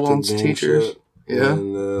there Assault with on the gang teachers. shit. Yeah.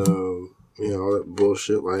 And, all that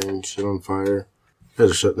bullshit, lighting shit on fire. Had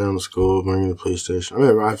to shut down the school, bring in the police station. I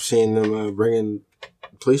remember I've seen them bring in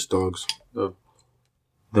police dogs.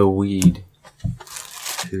 The weed.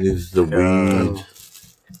 It is the weed.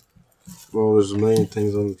 Well, there's a million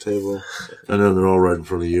things on the table. I know they're all right in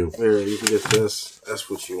front of you. Here, you can get this. That's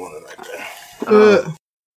what you wanted right there.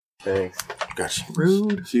 Thanks. Gotcha.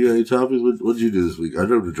 Rude. So you got any topics? What'd you do this week? I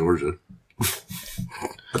drove to Georgia.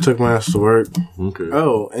 I took my ass to work. Okay.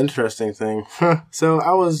 Oh, interesting thing. So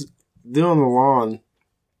I was doing the lawn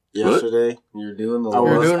yesterday. You're doing the I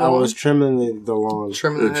You're was doing the I lawn? was trimming the lawn.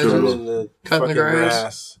 Trimming the Yeah, hedges. trimming. Trimming the Cutting the fucking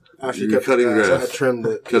grass. After You're you cut cutting the grass, grass. I trimmed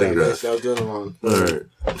it. Cutting grass. basically, I was doing the lawn. All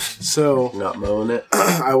right. So Not mowing it.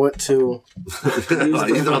 I went to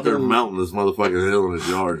He's out there mounting this motherfucking hill in his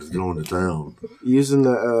yard, just going to town. using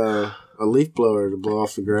a leaf blower to blow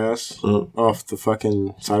off the grass off the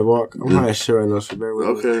fucking sidewalk. I'm high as shit right now, so bear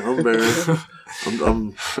with me. Okay, I'm bearing.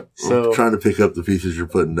 I'm So- trying to pick up the pieces you're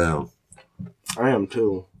putting down. I am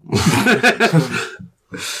too.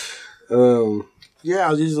 Yeah,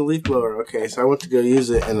 I was using a leaf blower. Okay, so I went to go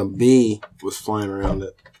use it, and a bee was flying around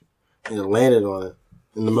it, and it landed on it.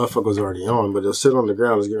 And the motherfucker was already on, but it was sitting on the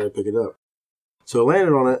ground. I was getting ready to pick it up. So it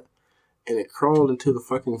landed on it, and it crawled into the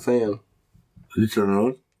fucking fan. Did you turn it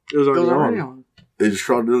on? It was It already, was already on. on. They just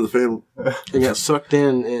crawled into the fan, It got sucked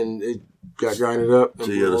in, and it got grinded up.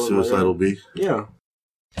 so you had a and blew in my suicidal ear. bee. Yeah.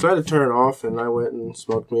 So I had to turn it off, and I went and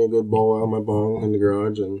smoked me a good bowl out of my bong in the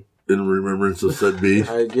garage, and In remembrance of said bee.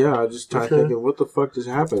 I just started Okay. thinking, what the fuck just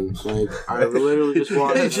happened? Like, I literally just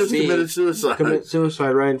watched He a just bee committed suicide. commit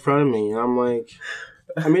suicide right in front of me, and I'm like,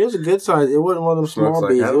 I mean, it was a good size. It wasn't one of them small Smokes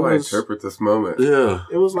like, bees. how It do I was, interpret this moment? Yeah.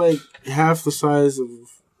 it was like half the size of,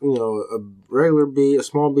 a regular bee, a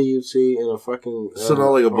small bee you'd see in a fucking So not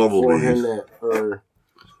like a bumblebee. four hen net, or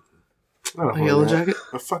Not A yellow jacket?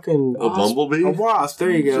 A fucking A bumblebee? A wasp. There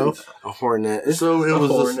you go. Jeez. A hornet. So it A was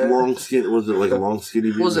this hornet. long skinny. Was it like a long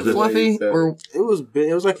skinny? Was it fluffy or? It was big.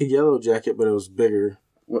 It was like a yellow jacket, but it was bigger.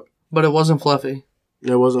 But it wasn't fluffy.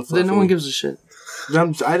 It wasn't fluffy. Then no one gives a shit.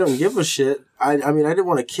 I don't give a shit. I mean, I didn't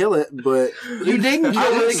want to kill it, but You didn't kill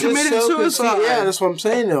it. was You committed just so suicide. confused. Yeah, that's what I'm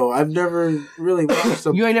saying. Though I've never really watched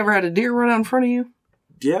a. You ain't never had a deer run out in front of you.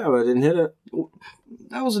 Yeah, but I didn't hit it.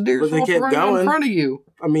 That was a deer But they fault for kept running out in going. front of you.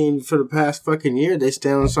 I mean, for the past fucking year, they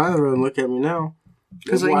stand on the side of the road and look at me now.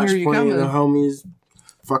 'Cause they Watch hear you plenty of coming. the homies,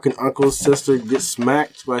 fucking uncle, sister get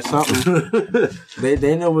smacked by something.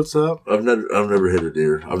 they know what's up. I've never hit a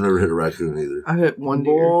deer. I've never hit a raccoon either. I hit one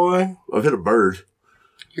deer. Boy, I've hit a bird.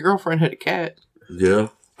 Your girlfriend hit a cat. Yeah.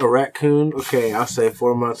 a raccoon. Okay, I'll say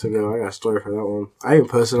 4 months ago. I got a story for that one. I even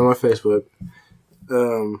posted it on my Facebook.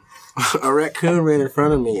 A raccoon ran in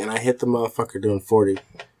front of me, and I hit the motherfucker doing 40.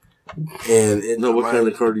 And it, No, what kind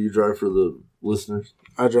of car do you drive for the listeners?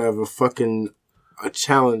 I drive a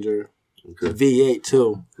Challenger Okay. V8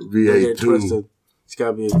 too. Don't get V8 it too. twisted. It's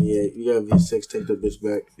gotta be a V8. You got a V6, take that bitch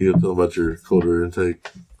back. You gotta tell them about your colder intake.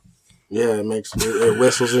 Yeah, it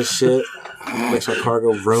whistles and shit. Makes my car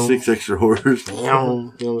go vroom. 6 extra horse. You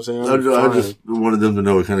know what I'm saying? I just wanted them to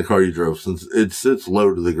know what kind of car you drove, since it sits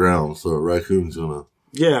low to the ground, so a raccoon's gonna.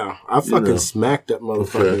 Yeah, I fucking know. smacked that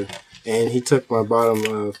motherfucker. Okay. And he took my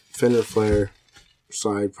bottom fender flare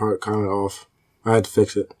side part kind of off. I had to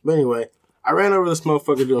fix it. But anyway, I ran over this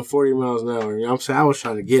motherfucker doing 40 miles an hour. You know what I'm saying? I was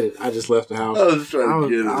trying to get it. I just left the house. I was trying to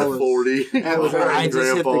get it I at was- 40. I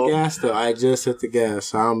just hit the gas, though. I just hit the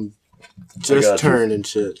gas. I'm just got you. turned and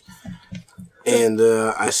shit. And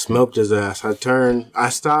I smoked his ass. I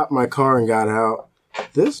stopped my car and got out.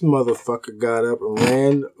 This motherfucker got up and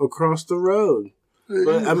ran across the road.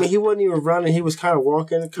 But, I mean, he wasn't even running. He was kind of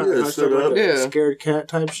walking, kind Yeah, of set like up. a Yeah. scared cat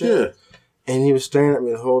type shit. Yeah. And he was staring at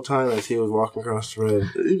me the whole time as he was walking across the road.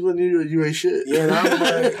 Even you ain't shit. Yeah, and I was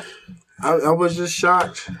like, I was just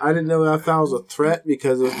shocked. I didn't know if I was a threat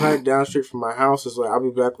because it was right down the street from my house. It's like, I'll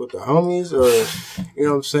be back with the homies, or, you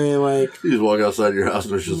know what I'm saying? Like, You just walk outside your house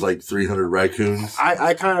and there's just like 300 raccoons.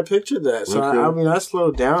 I kind of pictured that. So, Okay. I mean, I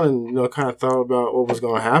slowed down and, you know, kind of thought about what was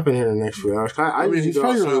going to happen here in the next few hours. I mean, usually he's go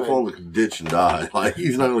probably going to outside. fall in the ditch and die. Like,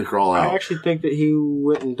 he's not going to crawl I out. actually think that he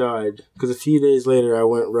went and died because a few days later I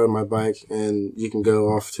went and rode my bike and you can go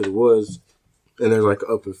off to the woods and there's like an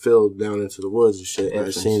open field down into the woods and shit. And I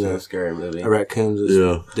It's seen a scary movie. a raccoon just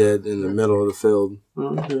Yeah. dead in the middle of the field.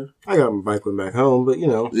 Okay. I got my bike went back home, but you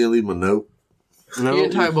know, You didn't leave him a note. no, You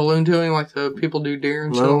didn't tie a balloon to him like the people do deer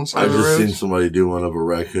and shit No. on the side I of the just road. seen somebody do one of a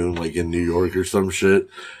raccoon, like in New York or some shit.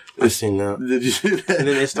 I seen that. Did you see that? And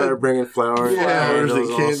then they started bringing flowers, flowers and all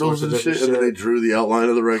sorts candles of and shit, different and then they drew the outline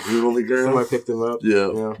of the raccoon on the ground. Somebody picked them up. Yeah.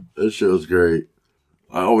 Yeah. That shit was great.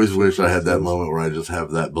 I always wish I had that moment where I just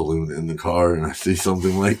have that balloon in the car and I see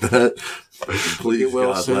something like that. Please, Get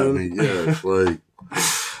well God, soon. let me. Yeah, it's like,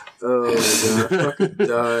 Oh my god, I fucking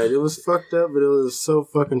died. It was fucked up, but it was so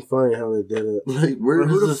fucking funny how they did it. where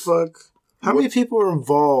Who does the this? fuck? How many people were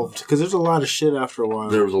involved? Because there's a lot of shit after a while.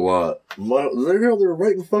 There was a lot. They're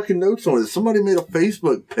writing fucking notes on it. Somebody made a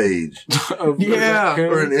Facebook page Yeah.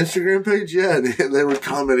 or an Instagram page. Yeah, and they were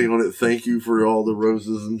commenting on it. Thank you for all the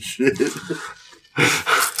roses and shit.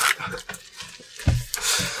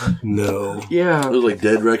 No. Yeah. It was like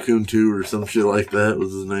Dead Raccoon 2 or some shit like that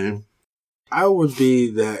was his name. I would be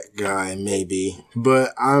that guy, maybe.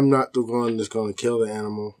 But I'm not the one that's going to kill the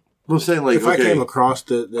animal. I'm saying, like, If I okay, came across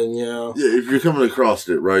it, then yeah. yeah, if you're coming across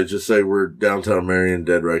it, right, just say we're downtown Marion,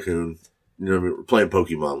 Dead Raccoon. You know what I mean? We're playing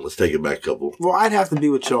Pokemon. Let's take it back a couple. Well, I'd have to be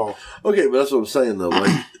with y'all. Okay, but that's what I'm saying, though.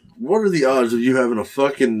 Like, what are the odds of you having a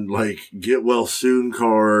fucking, like, get well soon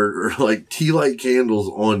card or, like, tea light candles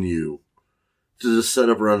on you to just set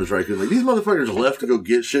up around this raccoon? Like, these motherfuckers left to go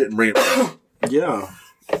get shit and bring it back. Yeah.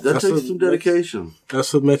 That That's takes what some dedication.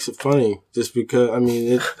 That's what makes it funny. Just because, I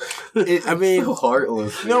mean, I mean, So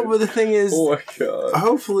heartless. no, dude. but the thing is, Oh my god.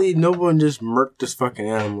 hopefully no one just murked this fucking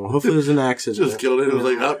animal. Hopefully it was an accident. Just killed it. It was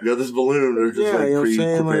like, oh, got this balloon. They're just, Yeah, like, you know what I'm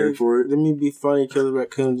saying? prepared Like, for it. let me be funny, kill the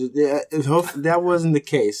raccoon. Yeah, that wasn't the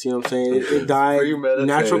case. You know what I'm saying? It died. Premeditated.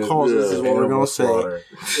 Natural causes Yeah. is what we're Animal gonna say. slaughter.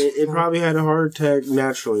 It probably had a heart attack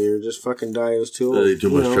naturally, or just fucking died. It was too old. They ate too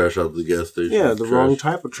you much know? trash out of the gas station. Yeah, the Trash. wrong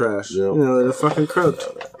type of trash. Yeah. You know, the fucking croaked.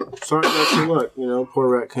 Sorry about your luck. You know, poor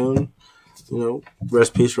raccoon. You know,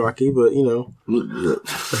 rest peace, Rocky. But you know,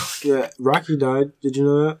 yeah, Rocky died. Did you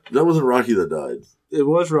know that? That wasn't Rocky that died. It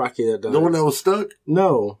was Rocky that died. The one that was stuck?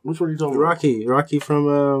 No, Which one are you talking about? Rocky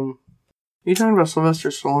from You talking about Sylvester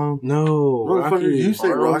Stallone? no, Motherfucker, Rocky. you say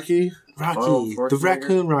Arnold? Rocky? Rocky, Arnold the Schwarzenegger?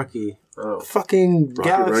 raccoon Rocky. Oh. Fucking Rocket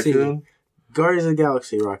Galaxy. Raccoon? Guardians of the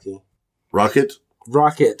Galaxy Rocky. Rocket?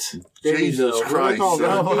 Rocket. Jesus Christ.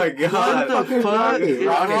 Oh my god. What the fuck is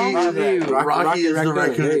wrong with you? Rocky is the Raccoon.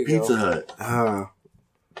 raccoon There at you Pizza go. Hut.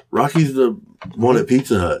 Rocky's the one at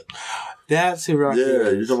Pizza Hut. That's who Rocky Yeah,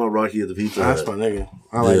 is. you're talking about Rocky at the Pizza That's Hut. my nigga.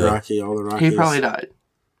 I like Yeah. Rocky, all the Rockies. He probably died.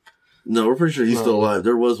 No, we're pretty sure he's No. still alive.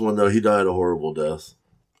 There was one though. He died a horrible death.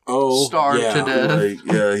 Oh, Starved yeah. to death.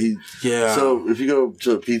 Like, yeah, he. Yeah. So if you go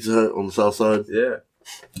to Pizza Hut on the south side Yeah.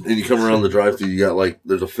 and you come around the drive-thru, you got like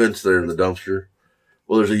there's a fence there in the dumpster.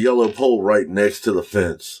 Well, there's a yellow pole right next to the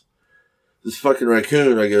fence. This fucking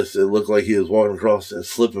raccoon, I guess it looked like he was walking across and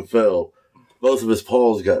slipped and fell. Both of his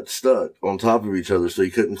paws got stuck on top of each other, so he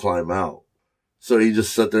couldn't climb out. So he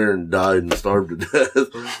just sat there and died and starved to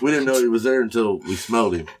death. We didn't know he was there until we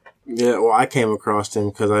smelled him. Yeah, well, I came across him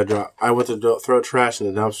because I went to throw trash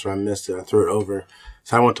in the dumpster. I missed it. I threw it over.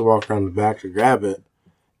 So I went to walk around the back to grab it,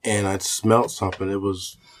 and I smelled something. It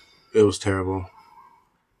was terrible.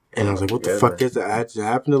 And I was like, what the fuck is that? I just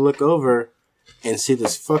happened to look over and see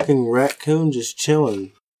this fucking raccoon just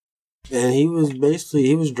chilling. And he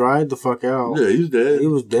was dried the fuck out. Yeah, he's dead. He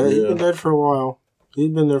was dead. Yeah. He's been dead for a while. He's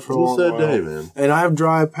been there for a long sad while. day, man. And I've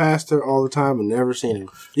drive past there all the time and never seen him.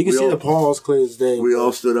 You can We see all- the paws clear as day. We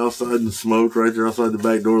all stood outside and smoked right there outside the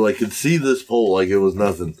back door, like could see this pole like it was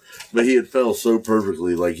nothing. But he had fell so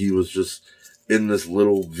perfectly, like he was just in this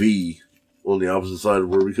little V on the opposite side of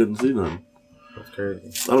where we couldn't see nothing. That's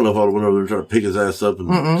crazy. I don't know if I would have went over there and tried to pick his ass up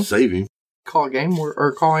and save him. Call game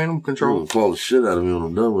or call animal control. Claw the shit out of me when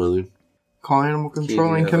I'm done with him. Call animal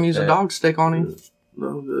control and him come as a use a pet. dog stick on him.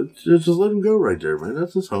 No, just let him go right there, man.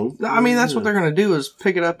 That's his home. I mean, that's what they're going to do is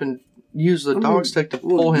pick it up and use the dog stick to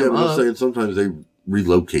pull yeah, him but I'm up. saying sometimes they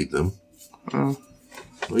relocate them. Oh.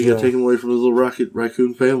 Well, you got to take him away from his little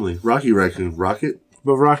raccoon family. Rocky Raccoon. Rocket?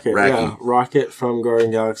 But Rocket, Rocky. yeah. Rocket from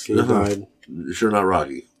Guardian Galaxy Uh-huh. died. Sure not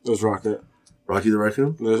Rocky. It was Rocket. Rocky the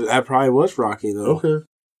Raccoon? That probably was Rocky, though. Okay.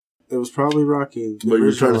 It was probably Rocky. But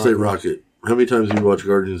you're trying to say Rocky. Rocket. How many times have you watched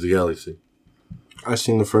Guardians of the Galaxy? I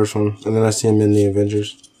seen the first one, and then I seen him in the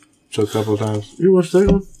Avengers. So a couple of times. You watched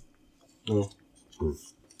that one? No.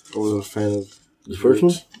 I wasn't a fan of The first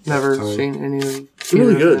one? Never Time. seen any of It's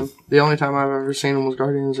really either of good. them. The only time I've ever seen him was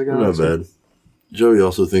Guardians of the Not Galaxy. bad. Joey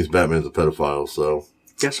also thinks Batman's a pedophile, so.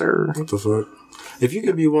 Yes, sir. What the fuck? If you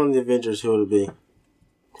could be one of the Avengers, who would it be?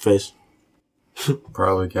 Face.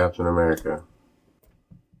 Probably Captain America.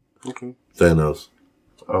 Okay. Thanos.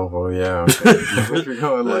 Oh, well, yeah. Okay. If you're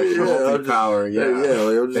going like I'm just- multi-power, yeah. Like,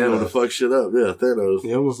 I'm just going to Thanos. fuck shit up. Yeah, Thanos.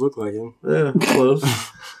 You almost look like him. Yeah, close.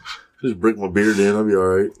 Just break my beard in, I'll be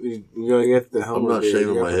alright. You gotta get the helmet. not beard.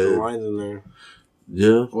 shaving You my gotta put head. the lines in there.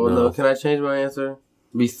 Yeah? Well, no, can I change my answer?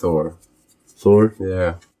 Be Thor. Thor?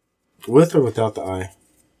 Yeah. With or without the eye?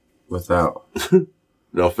 Without.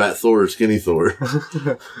 No, fat Thor or skinny Thor.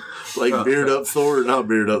 Like beard up Thor or not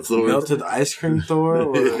beard up Thor? Melted ice cream Thor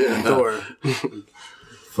or Yeah. Thor?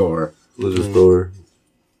 Thor. Let's just Thor.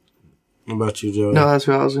 What about you, Joey? No, that's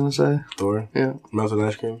what I was going to say. Thor? Yeah. Melted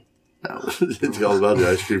ice cream? It's all about the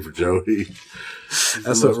ice cream for Joey.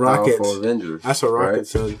 That's The what most powerful Rocket. Avengers, That's what Rocket right?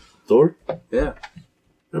 said. Thor? Yeah.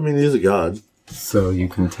 I mean, he's a god. So you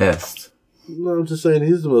can test. No, I'm just saying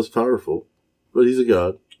he's the most powerful. But he's a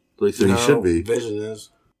god. Like, so he should be. Vision is.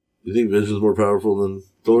 You think Vision's more powerful than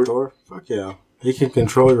Thor? Thor? Fuck yeah. He can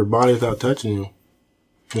control your body without touching you.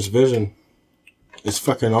 It's Vision. It's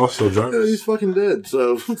fucking also Yeah, Jarvis. he's fucking dead,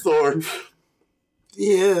 so Thor.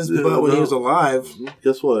 He is, Yeah, but when he no. was alive,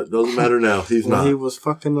 Guess what? Doesn't matter now. He's when not. he was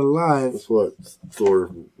fucking alive, Guess what?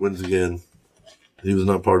 Thor wins again. He was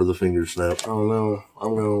not part of the finger snap. I don't know.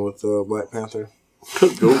 I'm going with Black Panther.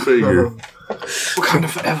 Go figure. Wakanda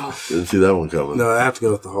forever. Didn't see that one coming. No, I have to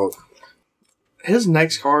go with the Hulk. His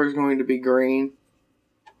next car is going to be green.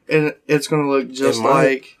 And it's going to look just It might.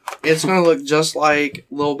 like... It's going to look just like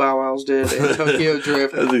Lil Bow Wow's did in Tokyo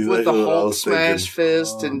Drift. That's exactly with the what I Hulk was thinking. smash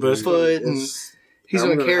fist and But it's foot. And he's I'm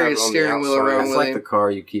going to gonna carry have his it on the steering wheel outside. around It's with like him. the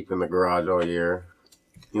car you keep in the garage all year.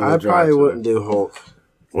 You I would drive probably to wouldn't it. do Hulk.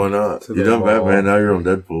 Why not? To You the done mall. Batman, now you're on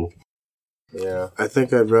Deadpool. Yeah. I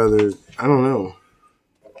think I'd rather. I don't know.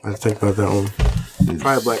 I think about that one.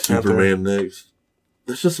 Probably Black Panther. Superman next.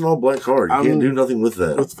 It's just an all black car. You can't do nothing with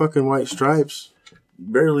that. With fucking white stripes.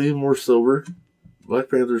 Barely more silver. Black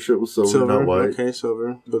Panther shit was silver, not white. Okay,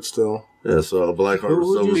 silver, but still. Yeah, so a black car Who with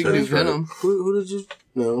would silver you You can do shades. Right? Venom. Who did you?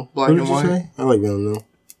 No. Black Who did and you white. say? I like Venom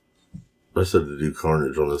though. I said to do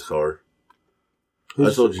Carnage on this car.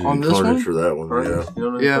 Who's- I told you to on do this Carnage one? for that one. Carnage? Yeah, You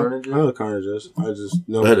don't know Yeah. who Carnage is? I know the Carnage is. I just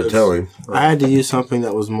know. I had to it's- tell him. I had to use something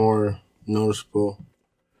that was more noticeable.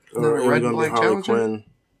 Than Or a it was red gonna and be black Harley Challenger? Quinn.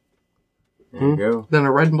 There you go. Then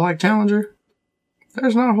a red and black Challenger.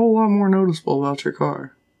 There's not a whole lot more noticeable about your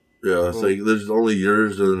car. Yeah, I say there's only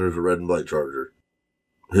yours, and then there's a red and black Charger.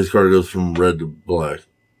 His car goes from red to black,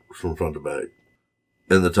 from front to back.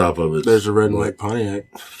 And the top of it. There's a red and white Pontiac.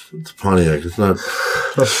 It's a Pontiac. It's not.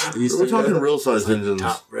 We're talking real size engines.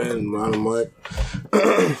 Top red and bottom white.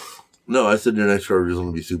 No, I said your next car was going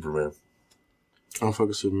to be Superman. I'm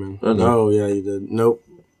fucking Superman. I know. Oh, yeah, you did. Nope.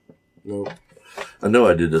 I know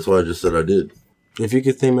I did. That's why I just said I did. If you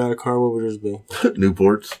could theme out a car, what would yours be?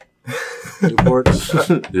 Newports. Newports?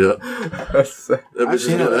 Yeah. That's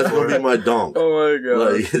going to be my donk. Oh my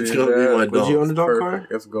god! Like, it's going to be my donk. Would you own a donk car?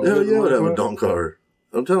 Let's go. Hell yeah, I would have a donk car.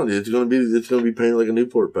 I'm telling you, it's gonna be painted like a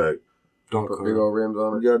Newport pack. Donk Put car. big old rims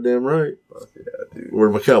on it. Goddamn right. Fuck yeah, dude. Wear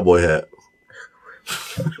my cowboy hat.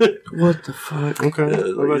 What the fuck? Okay. Yeah,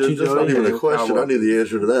 What about you, that's not Joey? even a question. I knew the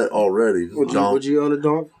answer to that already. Would you own a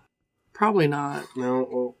donk? Probably not. No.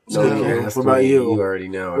 Well, No, okay. that's What about the- you? You already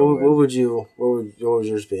know. What would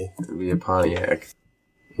yours be? It'd be a Pontiac.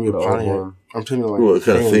 Be a The old Pontiac. one. I'm thinking like What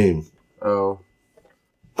kind of theme? Oh,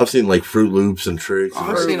 I've seen like Fruit Loops and Tricks. Oh,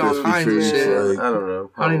 and I've seen all Krispy kinds of Treats, shit. like- I don't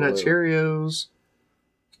know. Honey Nut Probably. Cheerios.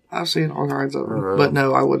 I've seen all kinds of them. Uh-huh. But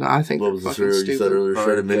no, I wouldn't. I think What they're was the fucking cereal you said stupid. earlier? Probably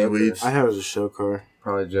Shredded mini Joker. wheats. I have it as a show car.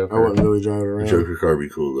 Probably I Joker. wouldn't really drive it around. Joker car be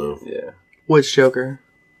cool though. Yeah, Which Joker?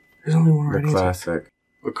 There's only one the right. classic.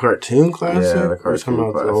 A cartoon classic? Yeah, the Or cartoon talking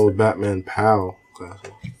about classic. the old Batman Pal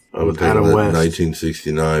classic. I would With think Adam that West.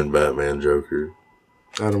 1969 Batman Joker.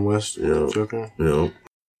 Adam West Yeah. Joker. You know,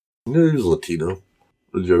 he was Latino.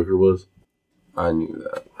 The Joker was. I knew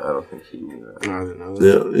that. I don't think he knew that. No, I didn't know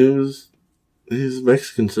that. Yeah, he's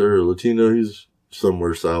Mexican, sir. Latino, he's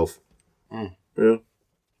somewhere south. Mm. Yeah.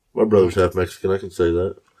 My brother's half Mexican, I can say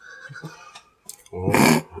that.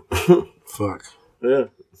 Well, fuck. Yeah.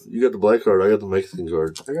 You got the black card, I got the Mexican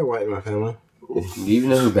card. I got white in my family. Do you even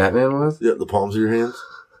know who Batman was? Yeah, the palms of your hands.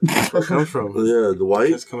 Where it comes from? Yeah, the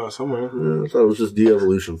white. It's come out somewhere. Yeah, I thought it was just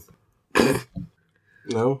de-evolution.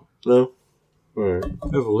 No. No? Alright.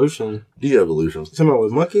 Evolution. De-evolution. You talking about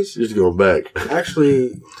with monkeys? Just going back.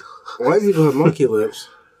 Actually, white people have monkey lips.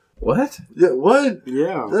 What? Yeah, what?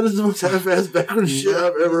 Yeah. That is the most half-ass backwards shit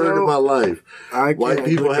I've ever heard in my life. I White can't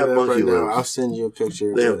people look have it up monkey now. lips. I'll send you a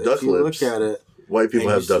picture. They have But duck if you lips. look at it, White people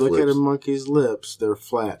and have you duck look at a lips. monkey's lips, they're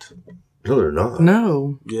flat. No, they're not.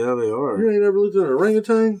 No. Yeah, they You are. ain't ever looked at an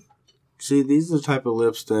orangutan? See, these are the type of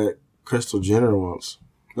lips that Crystal Jenner wants.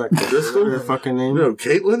 Like Crystal? her fucking name? You know,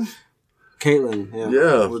 Caitlyn? Caitlyn, yeah.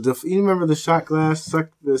 Yeah. With you remember the shot glass,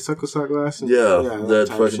 the suckle shot glass? Yeah, that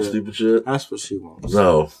type of fucking shit. stupid shit. That's what she wants.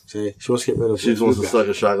 No. See, she wants to get rid of She just wants to suck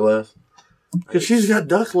a shot glass. Because she's got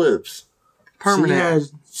duck lips. Permanent.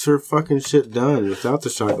 She had her fucking shit done without the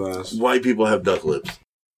shot glass. White people have duck lips.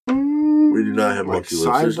 We do not have Like monkey lips.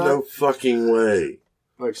 side There's no duck? fucking way.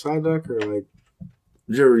 Like side duck or like...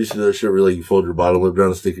 Did you ever used to do that shit where like you fold your bottom lip down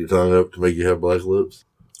and stick your tongue up to make you have black lips?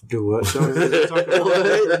 Do what? Show me what you're talking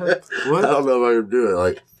about. I What? don't know if I can do it.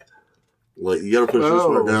 Like you gotta push this Oh.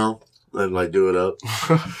 one down and like do it up.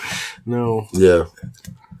 No, Yeah.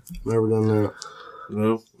 never done that.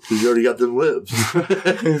 No. Because you already got them lips.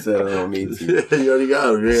 He said I don't need to. Yeah, you already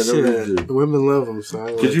got them. Yeah, no need Shit, to. women love them. So I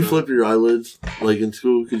Could like you that. flip your eyelids like in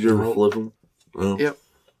school? Could you ever Nope. flip them? No. Yep.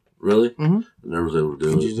 Really? Mhm. I never was able to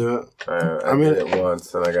do Could it. you do it? I I mean- did it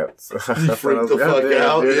once and I got. You freaked the fuck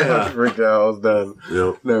out? Dude, Yeah. I freaked out. I was done.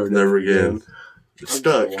 Yep. Never again. It's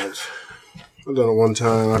stuck. I've done it one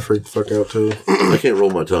time. I freaked the fuck out too. I can't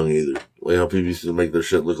roll my tongue either. Like how people used to make their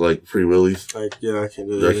shit look like Free Willies. Like, yeah, I can't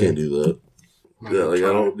do that. I can't do that. Yeah, like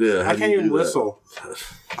I don't. Yeah, how I do can't you even do that? whistle.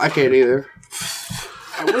 I can't either.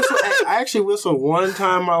 I actually whistled one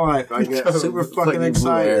time in my life. I got super It's like fucking you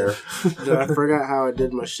blew air. excited. that I forgot how I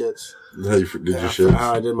did my shits. How you did your How shit?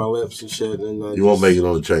 I did my lips and shit. And I You won't just- make it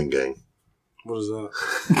on the chain gang. What is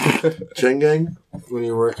that? Chain gang? When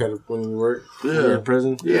you work when you work Yeah. when you're in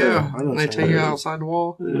prison? Yeah. I know. And they take you outside the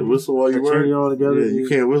wall. Yeah, whistle while They you chain work. you all together. Yeah, you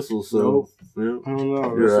can't whistle, so Nope. yeah. I don't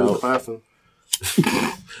know. You're You're out. clapping.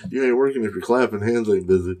 You ain't working if you're clapping. Hands ain't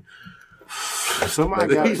busy.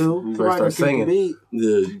 Somebody got to. You better Somebody start can keep the singing. beat.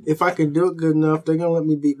 Yeah. If I can do it good enough, they're gonna let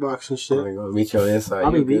me beatbox and shit. I'm gonna meet you on the inside.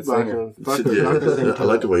 I'll be You're a good singer. beatboxing. Fuck it, I can sing Yeah. I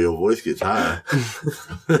like the too. way your voice gets high.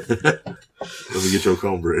 Let me get your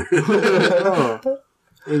cornbread. Oh,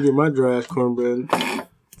 and get my dry ass cornbread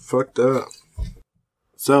fucked up.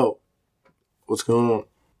 So, what's going on?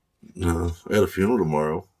 No, I had a funeral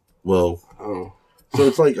tomorrow. Well, Oh, so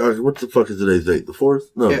it's like, what the fuck is today's date? The 4th?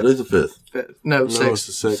 No, Yeah. today's the 5th. No, no, it's 6th.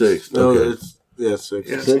 the sixth. Sixth, No, okay. it's yeah, six.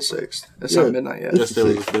 Yeah, it's the 6th. It's Yeah. not midnight yet.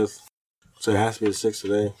 Yesterday was the fifth, so it has to be the sixth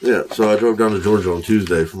today. Yeah, so I drove down to Georgia on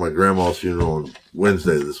Tuesday for my grandma's funeral on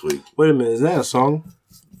Wednesday this week. Wait a minute, is that a song?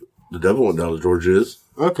 The devil went down to Georgia is.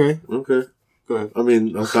 Okay, Okay. go ahead. I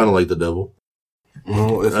mean, I'm kind of like the devil.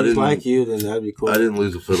 Well, if I he's didn't- like you, then that'd be cool. I didn't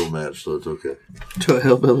lose a fiddle match, so it's okay. To a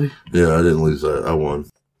hillbilly. Yeah, I didn't lose that. I won.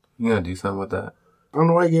 You gotta do something with that. I don't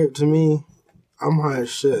know why you gave it to me. I'm high as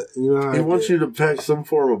shit. You know how He I wants get. you to pack some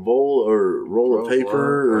form of bowl or roll of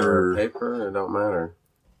paper or paper. It don't matter.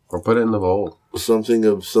 Or put it in the bowl. something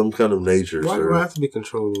of some kind of nature, Why do I sir. have to be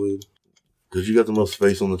controlling weed? Because you got the most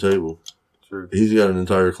space on the table. True. He's got an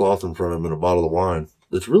entire cloth in front of him and a bottle of wine.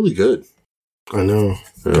 It's really good. I know.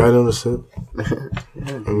 Yeah. I understood. I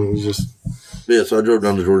mean, you just Yeah, so I drove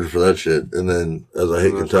down to Georgia for that shit, and then as I hit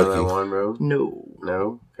You wanna try that Kentucky, wine, bro? No.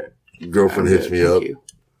 No? Okay. girlfriend I'm hits good, me thank up. you.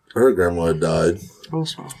 Her grandma had died, Oh,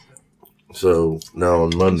 small. so now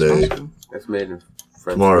on Monday, That's made in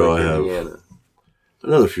French Tomorrow Lick, I have- Indiana.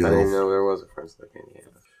 another I didn't even funeral, know there was a French Lick, Indiana.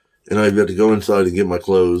 and I've got to go inside and get my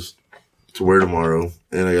clothes to wear tomorrow,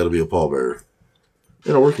 and I got to be a pallbearer,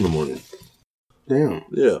 and I work in the morning. damn.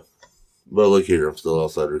 Yeah, but look here, I'm still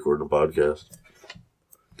outside recording a podcast,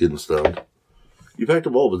 getting stoned. You packed a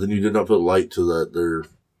bowl, but then you did not put light to that their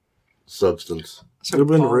substance. So It would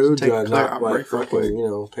have been pause rude and take to a clear not out like break real fucking, quick. you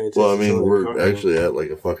know, pay attention. Well, I to mean, what we're you're talking actually at like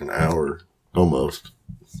a fucking hour, almost.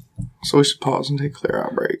 So we should pause and take a clear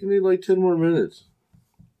out break. You need like 10 more minutes.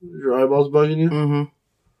 Your eyeballs bugging you? Mm-hmm. You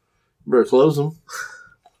better close them.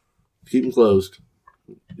 Keep them closed.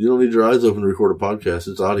 You don't need your eyes open to record a podcast.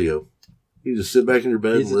 It's audio. You just sit back in your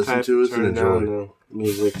bed He's and the listen type to us turn and down enjoy. the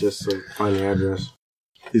music just to find the address.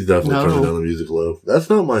 He's definitely No. turning down the music low. That's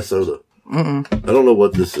not my soda. Mm-mm. I don't know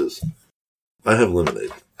what this is. I have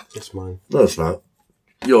lemonade. It's mine. No, it's not.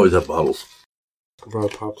 You always have bottles. I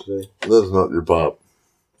brought pop today. That's not your pop.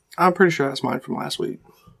 I'm pretty sure that's mine from last week.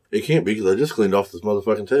 It can't be because I just cleaned off this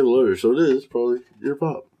motherfucking table earlier, so it is probably your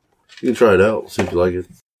pop. You can try it out, see if you like it.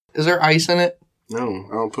 Is there ice in it? No,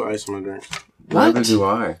 I don't put ice in my drink. Neither do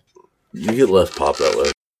I. You get less pop that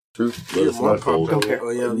way. True. But it's more not cold. pop. Okay. Oh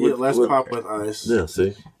yeah, With- you get less with- pop with ice. Yeah,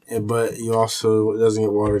 see? But you also, it doesn't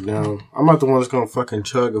get watered down. I'm not the one that's gonna fucking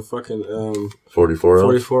chug a fucking 44 ounce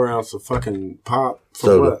 44 ounce of fucking pop. For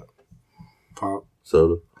Soda. what? Pop.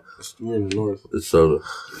 soda. You're in the north. It's soda.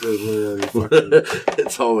 There's literally fucking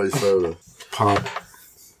It's always soda. pop.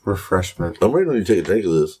 Refreshment. I'm waiting on you to take a drink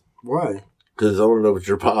of this Why? because I want to know if it's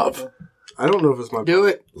your pop. I don't know if it's my Do pop.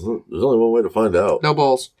 it. There's only one way to find out. No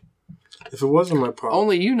balls. If it wasn't my pop,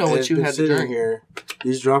 Only you know and what it's you been had to sitting drink. here,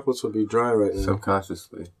 these droplets would be dry right now.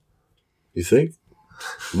 Subconsciously. You think?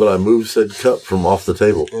 But I moved said cup from off the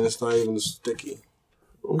table. And it's not even sticky.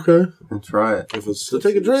 Okay. And try it. If it's So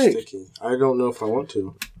take a it's drink. sticky. I don't know if I want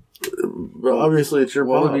to. But obviously it's your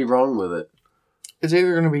What pop. would be wrong with it? It's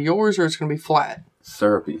either going to be yours or it's going to be flat.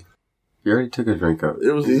 Syrupy. You already took a drink of it.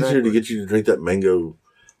 It was easier to Exactly. get you to drink that mango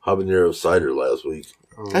habanero cider last week.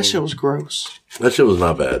 That shit was gross. That shit was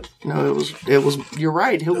not bad. No, it was, you're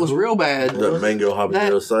right. It was real bad. That mango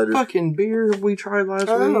habanero That cider, it fucking beer we tried last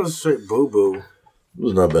That week. was straight boo boo.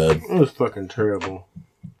 was not bad. It was fucking terrible.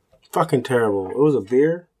 Fucking terrible. It was a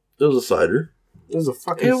beer. It was a cider. It was a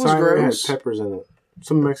fucking It was cider. It had gross. peppers in it.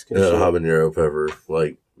 Some Mexican Yeah, shit. habanero pepper,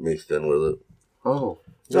 like, mixed in with it. Oh.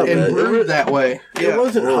 It's not And bad. brewed that way. It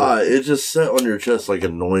wasn't hot. It just sat on your chest, like,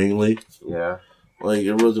 annoyingly. Yeah. Like,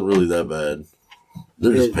 it wasn't really that bad.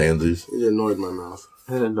 They're just It- pansies. It annoyed my mouth.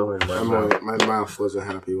 It annoyed my mouth. My mouth wasn't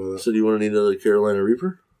happy with it. So do you want to need another Carolina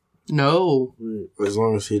Reaper? No. As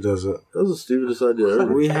long as he does it. That was the stupidest idea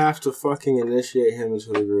ever. We have to fucking initiate him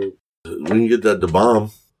into the group. We can get that to bomb.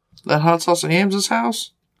 That hot sauce and hams'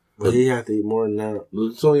 house? But he had to eat more than that.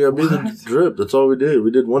 It's only got to be the drip. That's all we did.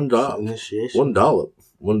 We did one dollop. Initiation. One dollop.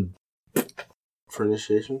 One. For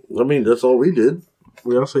initiation. I mean, that's all we did.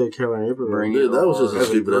 We also had Carolina Reaper. Bring Dude, that was just a As a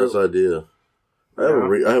stupid ass group. idea.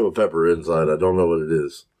 I have a pepper inside. I don't know what it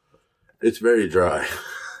is. It's very dry.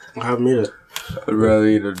 I'll have him eat it. I'd rather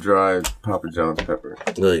eat a dry Papa John's pepper.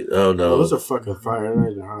 Like, oh no. Those are fucking fire. They're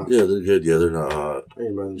not even hot. Yeah, they're good. Yeah, they're not hot. I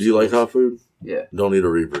ain't buying Do you like hot food? Yeah. Don't eat a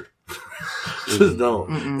Reaper. Just don't.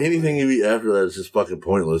 Mm-mm. Anything you eat after that is just fucking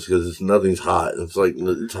pointless because nothing's hot. It's like,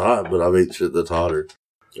 it's hot, but I've ate shit that's hotter.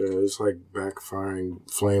 Yeah, it's like backfiring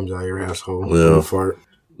flames out of your asshole. Yeah. When you fart.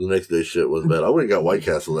 The next day shit was bad. I went and got White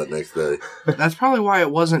Castle that next day. That's probably why it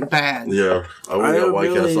wasn't bad. Yeah. I went and got White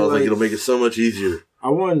really, Castle. I was like, like- it'll make it so much easier. I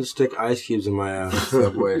wanted to stick ice cubes in my ass.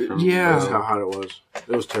 Subway from Yeah. That's how hot it was.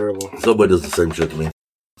 It was terrible. Subway does the same shit to me. It's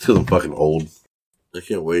because I'm fucking old. I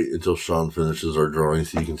can't wait until Sean finishes our drawing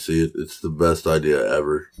so you can see it. It's the best idea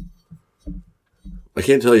ever. I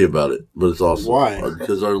can't tell you about it, but it's awesome. Why?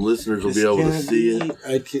 Because our listeners will be able to see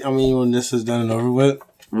it. I mean, when this is done and over with,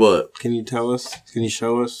 What? can you tell us? Can you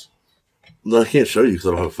show us? No, I can't show you because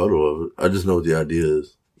I don't have a photo of it. I just know what the idea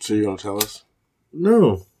is. So you're gonna tell us?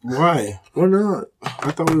 No. Why? Why not?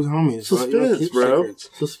 I thought we was homies. Why you don't Suspense, keep bro. secrets?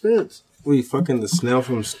 Suspense. What, you fucking the snail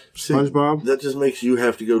from SpongeBob? That just makes you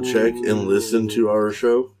have to go check and listen to our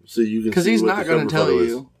show so you can. Because he's not going to tell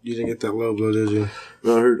you. You didn't get that low blow, did you?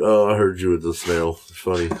 No, I heard you with the snail. It's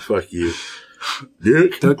funny. Fuck you,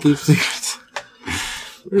 Dick. Don't keep secrets.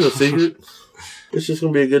 There's a secret. It's just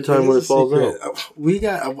gonna be a good time when it falls out.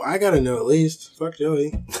 I gotta know at least. Fuck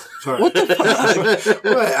Joey. Sorry. What the fuck?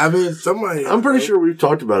 What? I mean, somebody. I'm pretty sure we've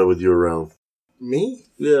talked about it with you around. Me?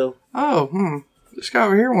 Yeah. Oh, This guy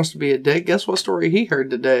over here wants to be a dick. Guess what story he heard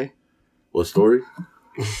today? What story?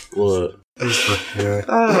 What?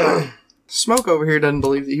 Yeah. Smoke over here doesn't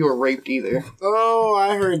believe that you were raped either. Oh,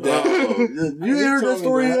 I heard that. You ain't heard that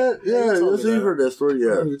story yet? Yeah, you've heard that story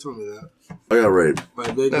yet. You told me that. I got raped. My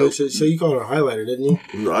big bitch. So you called her a highlighter, didn't you?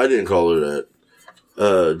 No, I didn't call her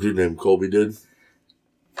that. Dude named Colby did.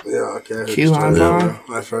 Yeah, okay. Key lime pie?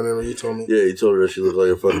 I remember you told me. Yeah, he told her that she looked like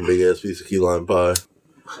a fucking big ass piece of key lime pie.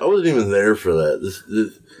 I wasn't even there for that.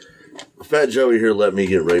 This Fat Joey here let me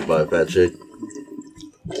get raped by a fat chick.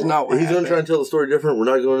 It's not what He's going to try and tell the story different. We're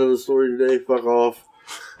not going into the story today. Fuck off.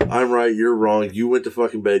 I'm right. You're wrong. You went to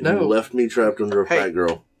fucking bed. No. You left me trapped under a fat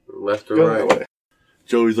girl. Left or Go right? that way.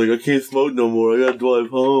 Joey's like, I can't smoke no more. I got to drive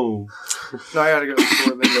home. No, I gotta go to the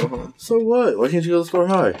store and then go home. So what? Why can't you go to the store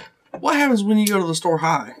high? What happens when you go to the store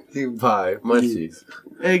high? You buy munchies.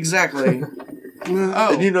 Exactly.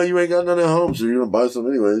 Oh, And you know you ain't got none at home, so you're going to buy some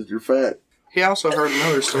anyways. You're fat. he also heard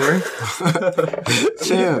another story.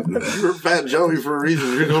 Champ. You're Fat Joey for a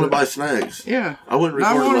reason. You're going to buy snacks. Yeah. I went and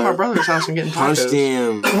I recorded went to my last- brother's house and getting Punched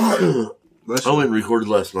tacos. him. I went and recorded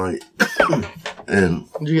last night. And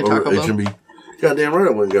Did you get over Taco at Bell? HMB. Goddamn right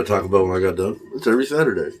I went and got Taco Bell when I got done. It's every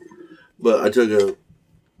Saturday. But I took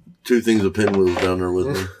 2 things of pinwheels down there with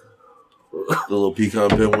me. The little pecan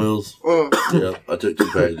pinwheels. Yeah, I took 2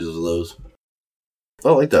 packages of those. I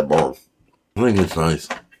like that bomb. I think it's nice.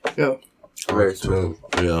 Yeah. Very smooth.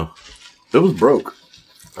 Yeah. It was broke.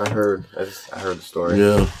 I heard the story.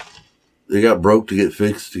 Yeah. They got broke to get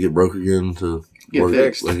fixed, to get broke again, to Get work.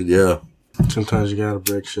 fixed. Like, yeah. Sometimes you gotta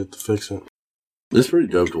break shit to fix it. It's pretty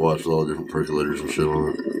dope to watch with all the different percolators and shit on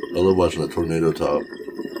it. I love watching that tornado top.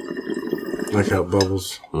 Like how it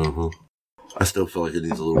bubbles. I still feel like it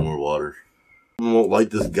needs a little more water. I won't light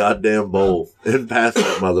this goddamn bowl and pass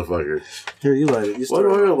that motherfucker. Here, you light it. You Why do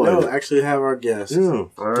I light No, it? actually have our guest. Yeah.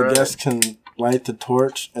 The guest can light the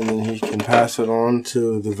torch and then he can pass it on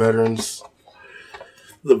to the veterans.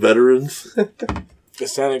 The veterans. It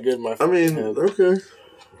sounded good, my I friend. mean, okay.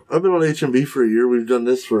 I've been on HMB for a year. We've done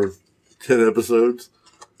this for 10 episodes.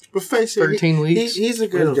 But face it, 13 weeks. He's a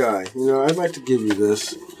good guy. You know, I'd like to give you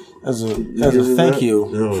this as a give me thank that? you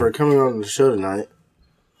No. for coming on the show tonight.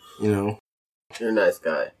 You know, You're a nice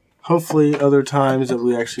guy. hopefully other times that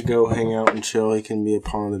we actually go hang out and chill, he can be a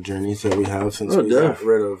part of the journeys that we have since we got def.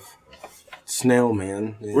 rid of Snail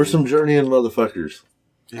Man. We're some journeying motherfuckers.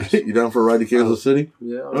 You down for a ride to Kansas City?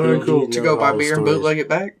 Yeah. All right, cool. To go buy beer and bootleg it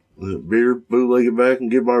back? Beer, bootleg it back, and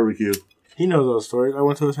get barbecue. He knows those stories. I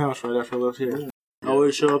went to his house right after I left here. I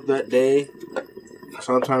always show up that day,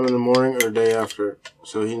 sometime in the morning or day after,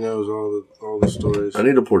 so he knows all the stories. I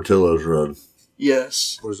need a Portillo's run.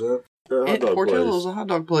 Yes. Where's that? Portillo's a hot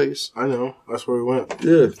dog place. I know. That's where we went.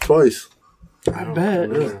 Yeah, twice. I bet.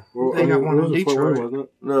 Well, They got one it in was Fort Worth, Detroit. wasn't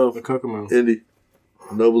it? No, The Kokomo. Indy.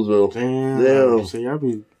 Noblesville. Damn. See, I'll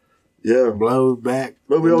be Yeah. blowed back.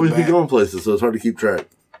 But we in the always be back. going places, so it's hard to keep track.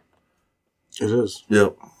 It is.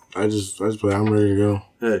 Yep. I just play. I'm ready to go.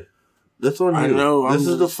 Hey, that's on you. I know. This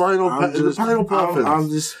is the final. The final puffins. I'm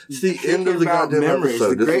just. It's the end of the thinking about goddamn memories. episode.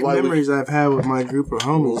 The This is great why memories I've had with my group of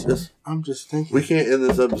homies. This- I'm just thinking. we can't end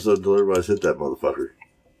this episode until everybody's hit that motherfucker.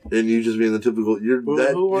 And you just being the typical. You're Well,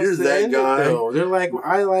 that. who wants You're to that end it, guy. though? They're like,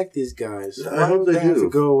 I like these guys. I Why hope would they have do. to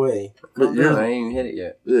go away? But I you're, ain't even hit it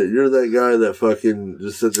yet. yeah, you're that guy that fucking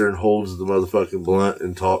just sits there and holds the motherfucking blunt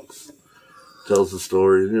and talks, tells the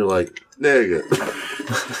story, and you're like, nigga,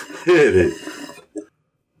 hit it.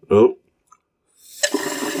 Oh,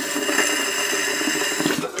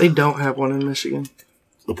 They don't have one in Michigan.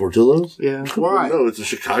 the Portillo's? Yeah. Why? No, it's a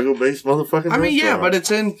Chicago-based motherfucking I mean, yeah, restaurant. but it's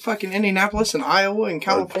in fucking Indianapolis and Iowa and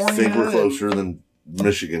California. I think we're and- closer than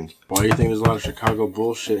Michigan. Why do you think there's a lot of Chicago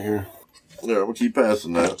bullshit here? Yeah, I'm gonna keep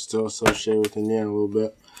passing that. Still associated with Indiana a little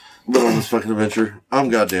bit. But on this fucking adventure, I'm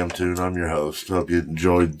Goddamn Tune. I'm your host. Hope you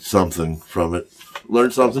enjoyed something from it.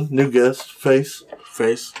 Learned something. New guest. Face.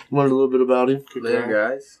 Face. Learned a little bit about him.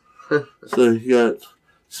 Later, guys. So you got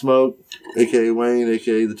Smoke, a.k.a. Wayne,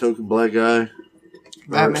 a.k.a. the token black guy.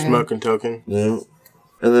 Batman. Smoking token. Yeah.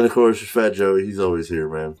 And then, of course, there's Fat Joey. He's always here,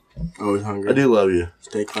 man. Always hungry. I do love you.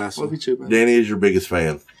 Stay classy. Love you too, man. Danny is your biggest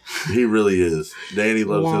fan. He really is. Danny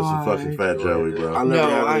loves him some Why? fucking Fat Joey, bro. I never No,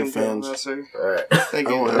 have I any am feeling fans. that, sir. All right. Thank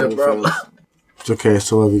I don't you. have any problem. fans. It's okay. I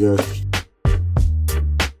still love you guys.